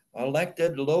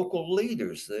 Elected local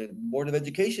leaders, the Board of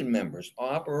Education members,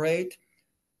 operate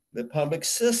the public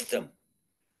system.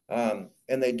 And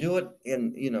they do it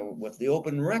with the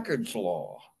open records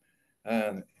law.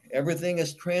 Everything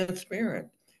is transparent.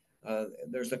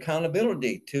 There's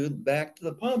accountability back to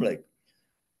the public.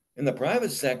 In the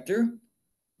private sector,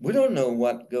 we don't know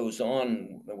what goes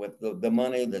on with the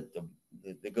money that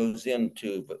goes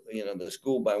into the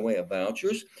school by way of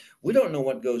vouchers. We don't know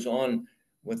what goes on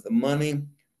with the money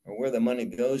or where the money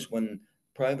goes when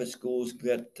private schools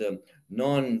get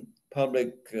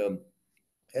non-public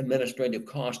administrative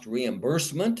cost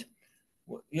reimbursement.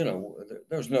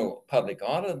 There's no public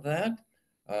audit of that.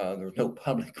 There's no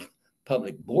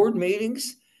public board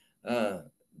meetings.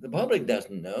 The public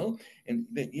doesn't know, and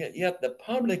yet the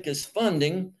public is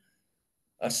funding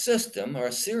a system or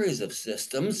a series of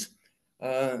systems,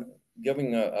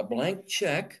 giving a blank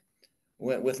check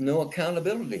with no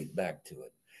accountability back to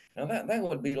it. Now that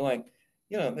would be like,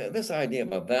 this idea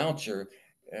of a voucher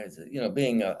as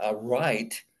being a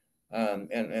right,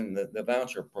 and the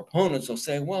voucher proponents will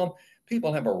say, well,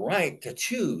 people have a right to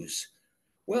choose.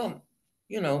 Well,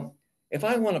 if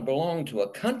I want to belong to a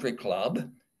country club,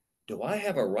 do I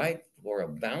have a right for a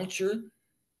voucher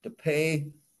to pay,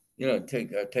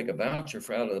 take a voucher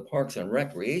for out of the Parks and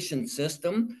Recreation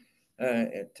system,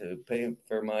 to pay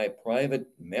for my private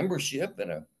membership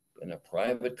in a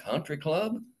private country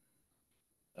club?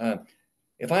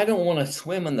 If I don't want to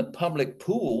swim in the public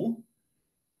pool,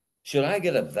 should I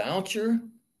get a voucher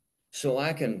so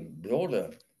I can build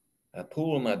a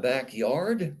pool in my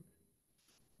backyard,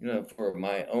 for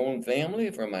my own family,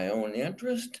 for my own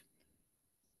interest?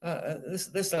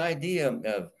 This idea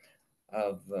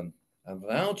of a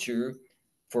voucher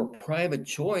for private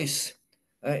choice,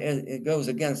 it goes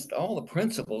against all the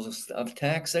principles of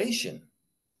taxation.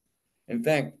 In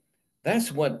fact,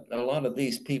 that's what a lot of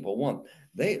these people want.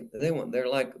 They're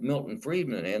like Milton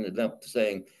Friedman ended up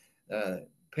saying,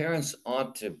 parents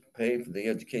ought to pay for the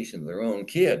education of their own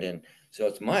kid. And so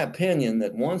it's my opinion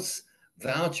that once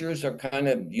vouchers are kind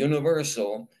of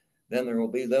universal, then there will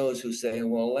be those who say,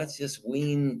 well, let's just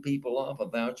wean people off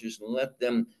of vouchers and let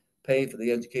them pay for the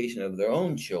education of their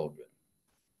own children.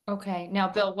 Okay. Now,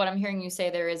 Bill, what I'm hearing you say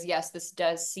there is, yes, this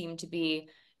does seem to be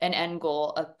an end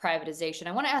goal of privatization.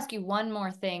 I want to ask you one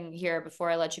more thing here before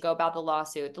I let you go about the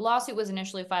lawsuit. The lawsuit was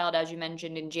initially filed, as you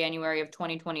mentioned, in January of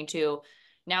 2022.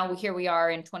 Now here we are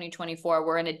in 2024.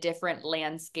 We're in a different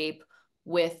landscape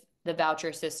with the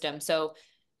voucher system. So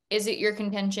is it your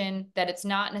contention that it's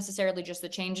not necessarily just the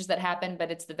changes that happen,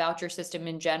 but it's the voucher system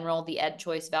in general, the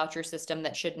EdChoice voucher system,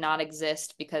 that should not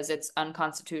exist because it's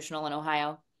unconstitutional in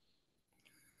Ohio?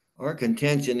 Our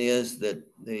contention is that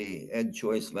the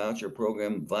EdChoice voucher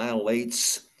program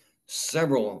violates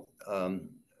several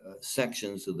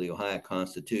sections of the Ohio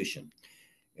Constitution.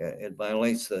 It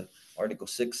violates the Article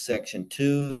 6, Section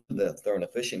 2, the thorough and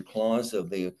efficient clause of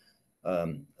the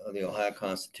Ohio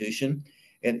Constitution.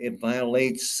 It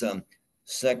violates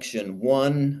Section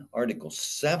 1, Article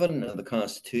 7 of the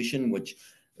Constitution, which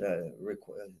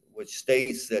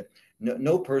states that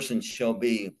no person shall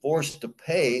be forced to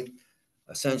pay,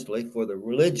 essentially, for the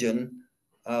religion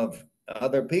of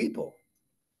other people.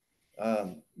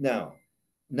 Now,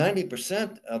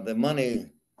 90% of the money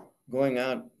going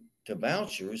out to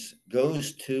vouchers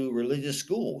goes to religious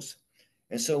schools.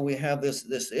 And so we have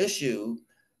this issue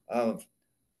of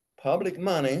public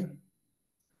money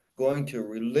going to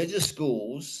religious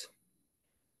schools,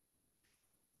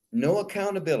 no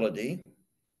accountability,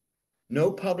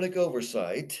 no public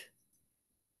oversight,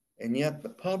 and yet the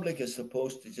public is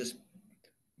supposed to just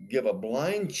give a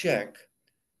blind check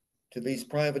to these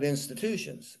private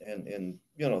institutions. And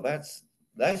you know, that's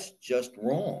just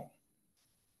wrong.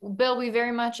 Bill, we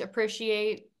very much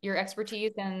appreciate your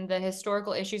expertise and the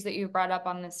historical issues that you've brought up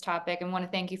on this topic, and want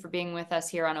to thank you for being with us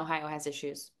here on Ohio Has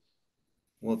Issues.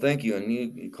 Well, thank you, and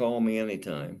you call me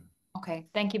anytime. Okay,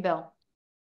 thank you, Bill.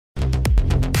 All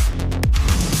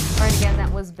right, again,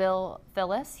 that was Bill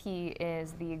Phillis. He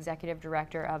is the executive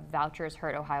director of Vouchers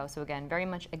Hurt Ohio. So again, very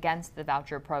much against the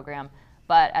voucher program.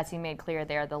 But as he made clear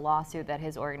there, the lawsuit that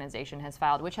his organization has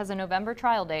filed, which has a November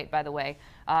trial date, by the way,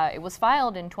 it was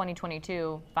filed in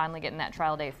 2022, finally getting that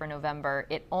trial date for November.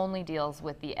 It only deals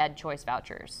with the EdChoice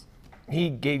vouchers. He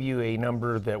gave you a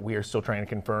number that we are still trying to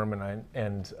confirm,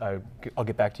 and I'll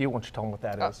get back to you. Why don't you tell him what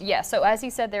that is? Yeah, so as he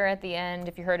said there at the end,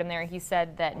 if you heard him there, he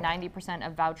said that 90%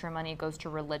 of voucher money goes to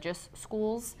religious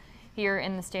schools here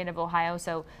in the state of Ohio.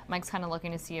 So Mike's kind of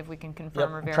looking to see if we can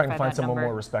confirm or verify that number. Trying to find someone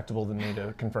more respectable than me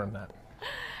to confirm that.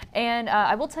 And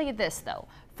I will tell you this, though.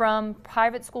 From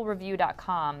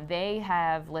privateschoolreview.com, they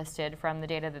have listed from the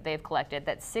data that they've collected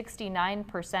that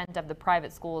 69% of the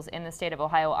private schools in the state of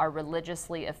Ohio are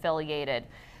religiously affiliated.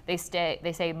 They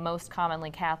say most commonly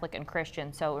Catholic and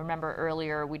Christian. So remember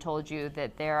earlier we told you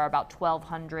that there are about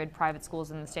 1,200 private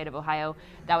schools in the state of Ohio.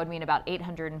 That would mean about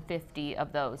 850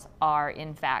 of those are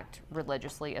in fact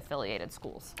religiously affiliated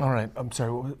schools. All right, I'm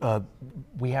sorry.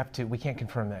 We can't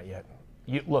confirm that yet.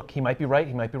 Look, he might be right,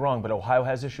 he might be wrong, but Ohio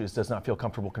Has Issues does not feel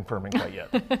comfortable confirming that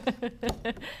yet.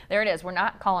 There it is. We're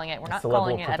not calling it. We're That's not the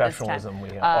calling level it of at this time. professionalism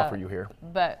we offer you here.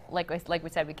 But like we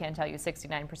said, we can tell you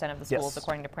 69% of the schools, Yes.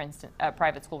 according to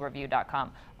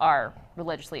privateschoolreview.com, are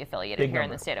religiously affiliated Big here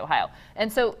number. in the state of Ohio.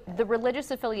 And so the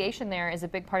religious affiliation there is a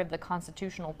big part of the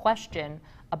constitutional question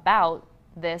about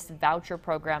this voucher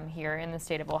program here in the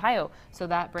state of Ohio. So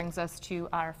that brings us to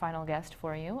our final guest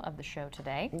for you of the show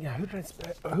today. Yeah,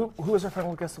 who was our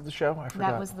final guest of the show? I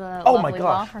forgot. That was the Oh my lovely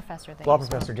gosh. law professor. Law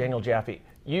professor Daniel Jaffe.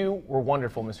 You were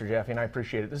wonderful, Mr. Jaffe, and I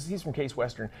appreciate it. He's from Case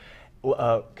Western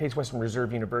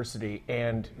Reserve University,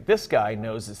 and this guy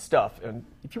knows his stuff. And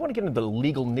if you want to get into the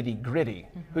legal nitty-gritty,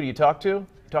 who do you talk to?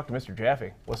 Talk to Mr.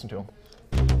 Jaffe. Listen to him.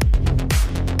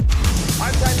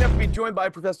 I'm kind enough to be joined by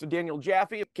Professor Daniel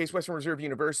Jaffe of Case Western Reserve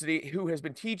University, who has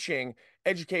been teaching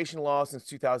education law since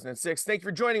 2006. Thank you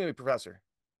for joining me, Professor.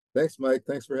 Thanks, Mike.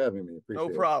 Thanks for having me. Appreciate it.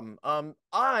 No problem.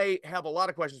 I have a lot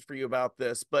of questions for you about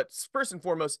this, but first and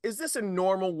foremost, is this a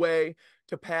normal way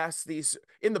to pass these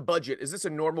in the budget? Is this a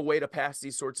normal way to pass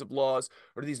these sorts of laws,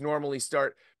 or do these normally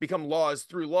become laws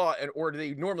through law, or do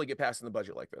they normally get passed in the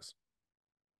budget like this?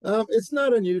 It's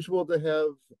not unusual to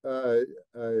have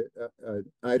an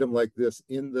item like this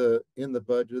in the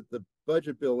budget. The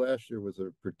budget bill last year was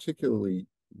a particularly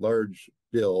large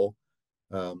bill,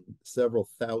 several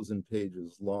thousand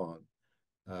pages long.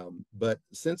 But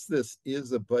since this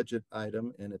is a budget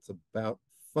item and it's about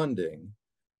funding,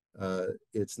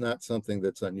 it's not something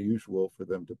that's unusual for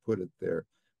them to put it there.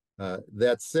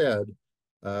 That said,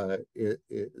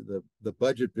 the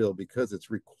budget bill, because it's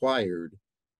required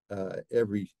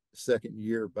every second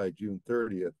year by June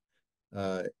 30th,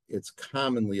 it's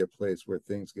commonly a place where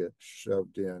things get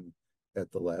shoved in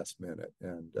at the last minute.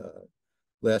 And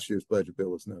last year's budget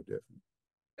bill was no different.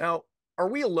 Now, are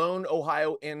we alone,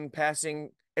 Ohio, in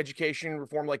passing education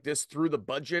reform like this through the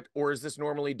budget, or is this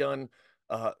normally done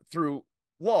through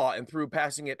law and through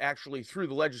passing it actually through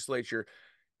the legislature?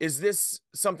 Is this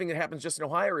something that happens just in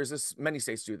Ohio, or is this many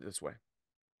states do it this way?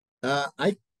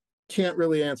 I can't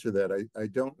really answer that. I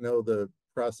don't know the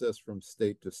process from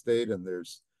state to state, and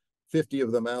there's 50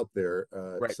 of them out there.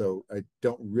 Right. So I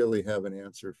don't really have an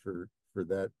answer for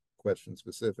that question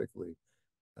specifically.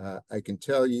 I can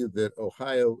tell you that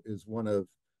Ohio is one of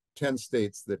 10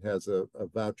 states that has a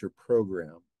voucher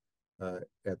program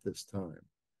at this time.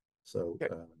 So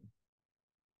okay.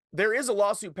 There is a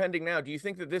lawsuit pending now. Do you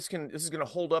think that this is going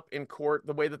to hold up in court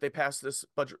the way that they passed this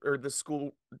budget or this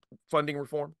school funding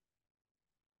reform?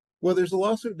 Well, there's a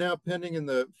lawsuit now pending in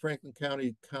the Franklin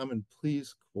County Common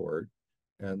Pleas Court,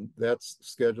 and that's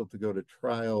scheduled to go to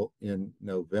trial in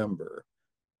November.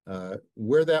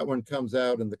 Where that one comes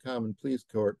out in the Common Pleas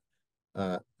Court,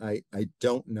 I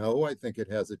don't know. I think it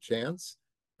has a chance,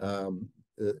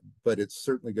 but it's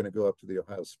certainly going to go up to the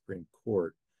Ohio Supreme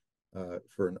Court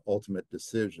for an ultimate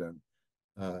decision.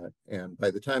 And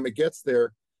by the time it gets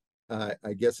there,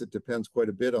 I guess it depends quite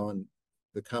a bit on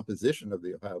the composition of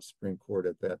the Ohio Supreme Court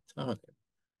at that time.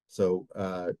 So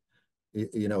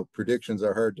you know, predictions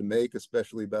are hard to make,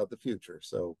 especially about the future.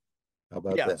 So how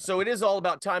about that? So it is all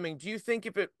about timing. Do you think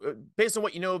if it, based on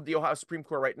what you know of the Ohio Supreme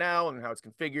Court right now and how it's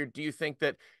configured, do you think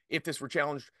that if this were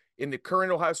challenged in the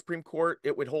current Ohio Supreme Court,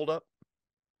 it would hold up?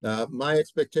 My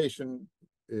expectation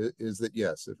is that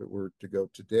yes, if it were to go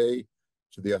today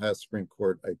to the Ohio Supreme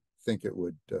Court, I think it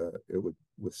would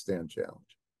withstand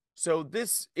challenge. So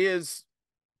this is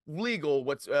legal.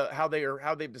 What's how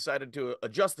they've decided to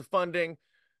adjust the funding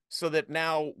so that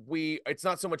now it's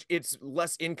not so much, it's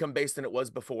less income based than it was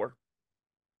before.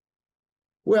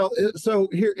 Well, so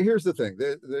here's the thing.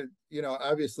 You know,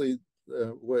 obviously,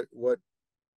 what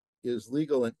is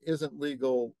legal and isn't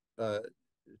legal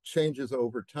changes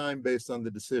over time based on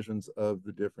the decisions of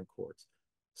the different courts.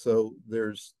 So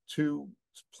there's two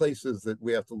places that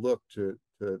we have to look to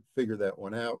figure that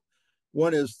one out.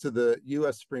 One is to the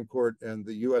US Supreme Court and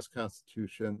the US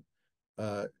Constitution,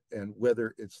 and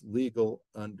whether it's legal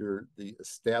under the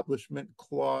Establishment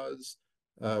Clause,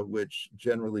 which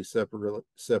generally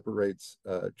separates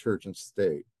church and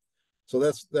state. So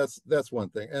that's one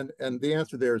thing. And the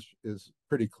answer there is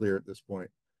pretty clear at this point,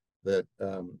 that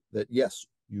that yes,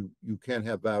 you can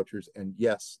have vouchers, and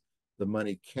yes, the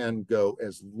money can go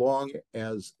as long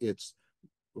as it's,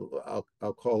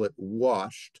 I'll call it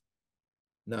washed,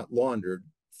 not laundered,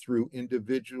 through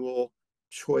individual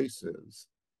choices,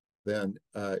 then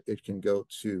it can go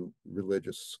to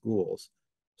religious schools.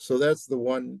 So that's the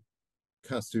one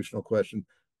constitutional question.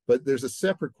 But there's a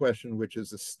separate question, which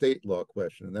is a state law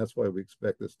question, and that's why we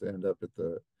expect this to end up at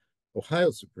the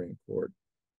Ohio Supreme Court.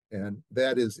 And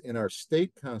that is, in our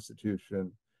state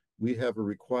constitution, we have a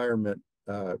requirement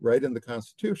right in the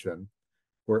Constitution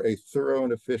for a thorough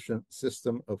and efficient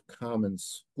system of common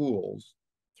schools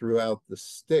throughout the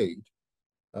state.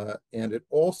 And it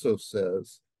also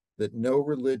says that no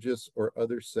religious or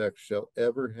other sect shall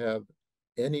ever have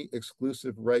any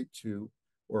exclusive right to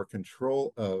or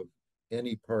control of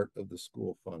any part of the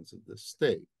school funds of the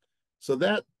state. So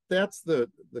that's the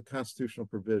constitutional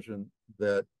provision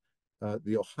that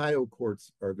the Ohio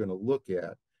courts are going to look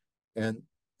at, and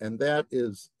that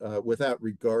is without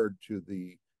regard to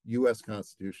the U.S.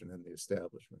 Constitution and the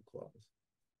Establishment Clause.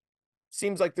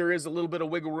 Seems like there is a little bit of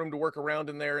wiggle room to work around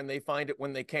in there, and they find it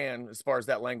when they can, as far as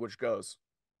that language goes.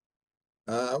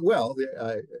 Well,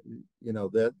 you know,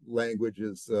 that language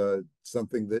is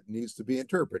something that needs to be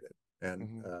interpreted,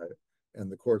 and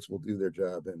the courts will do their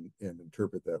job and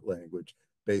interpret that language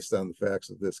based on the facts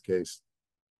of this case,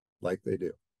 like they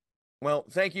do. Well,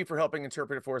 thank you for helping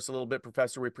interpret it for us a little bit,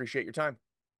 Professor. We appreciate your time.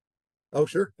 Oh,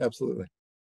 sure. Absolutely.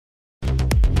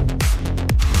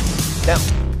 Now,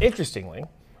 interestingly,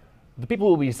 the people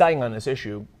who will be deciding on this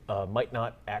issue might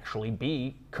not actually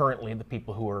be currently the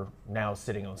people who are now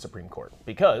sitting on the Supreme Court,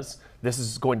 because this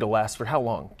is going to last for how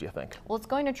long, do you think? Well, it's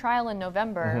going to trial in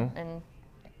November, and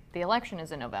the election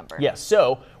is in November. Yes,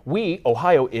 so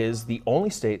Ohio is the only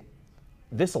state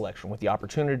this election with the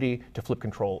opportunity to flip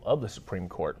control of the Supreme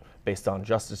Court based on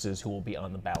justices who will be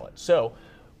on the ballot. So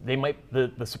they might,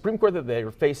 the Supreme Court that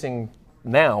they're facing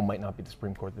now might not be the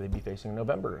Supreme Court that they'd be facing in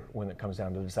November when it comes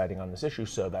down to deciding on this issue.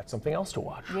 So that's something else to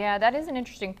watch. Yeah, that is an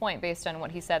interesting point based on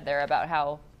what he said there about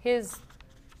how his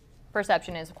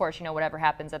perception is, of course, you know, whatever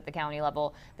happens at the county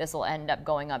level, this will end up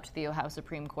going up to the Ohio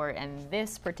Supreme Court, and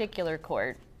this particular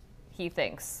court, he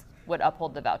thinks, would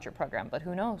uphold the voucher program. But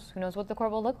who knows? Who knows what the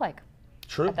court will look like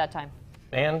at that time.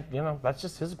 And, you know, that's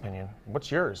just his opinion. What's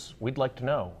yours? We'd like to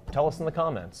know. Tell us in the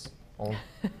comments.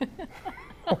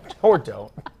 Or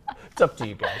don't. It's up to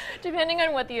you guys. Depending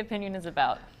on what the opinion is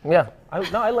about. Yeah.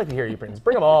 I like to hear your opinions.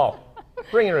 Bring them all.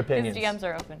 Bring your opinions. His DMs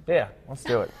are open. Yeah, let's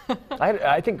do it.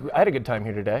 I think I had a good time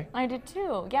here today. I did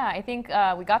too. Yeah, I think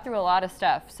we got through a lot of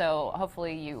stuff. So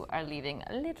hopefully you are leaving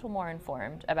a little more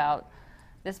informed about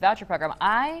this voucher program.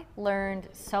 I learned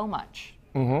so much.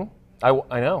 I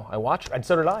know. I watched, and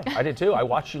so did I. I did too. I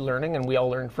watched you learning, and we all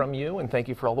learned from you. And thank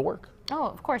you for all the work. Oh,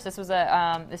 of course. This was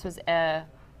a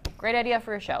great idea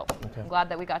for a show. Okay. I'm glad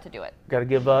that we got to do it. Got to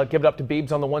give it up to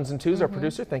Beebs on the ones and twos, our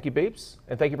producer. Thank you, Beebs,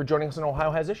 and thank you for joining us on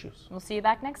Ohio Has Issues. We'll see you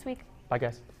back next week. Bye,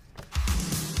 guys.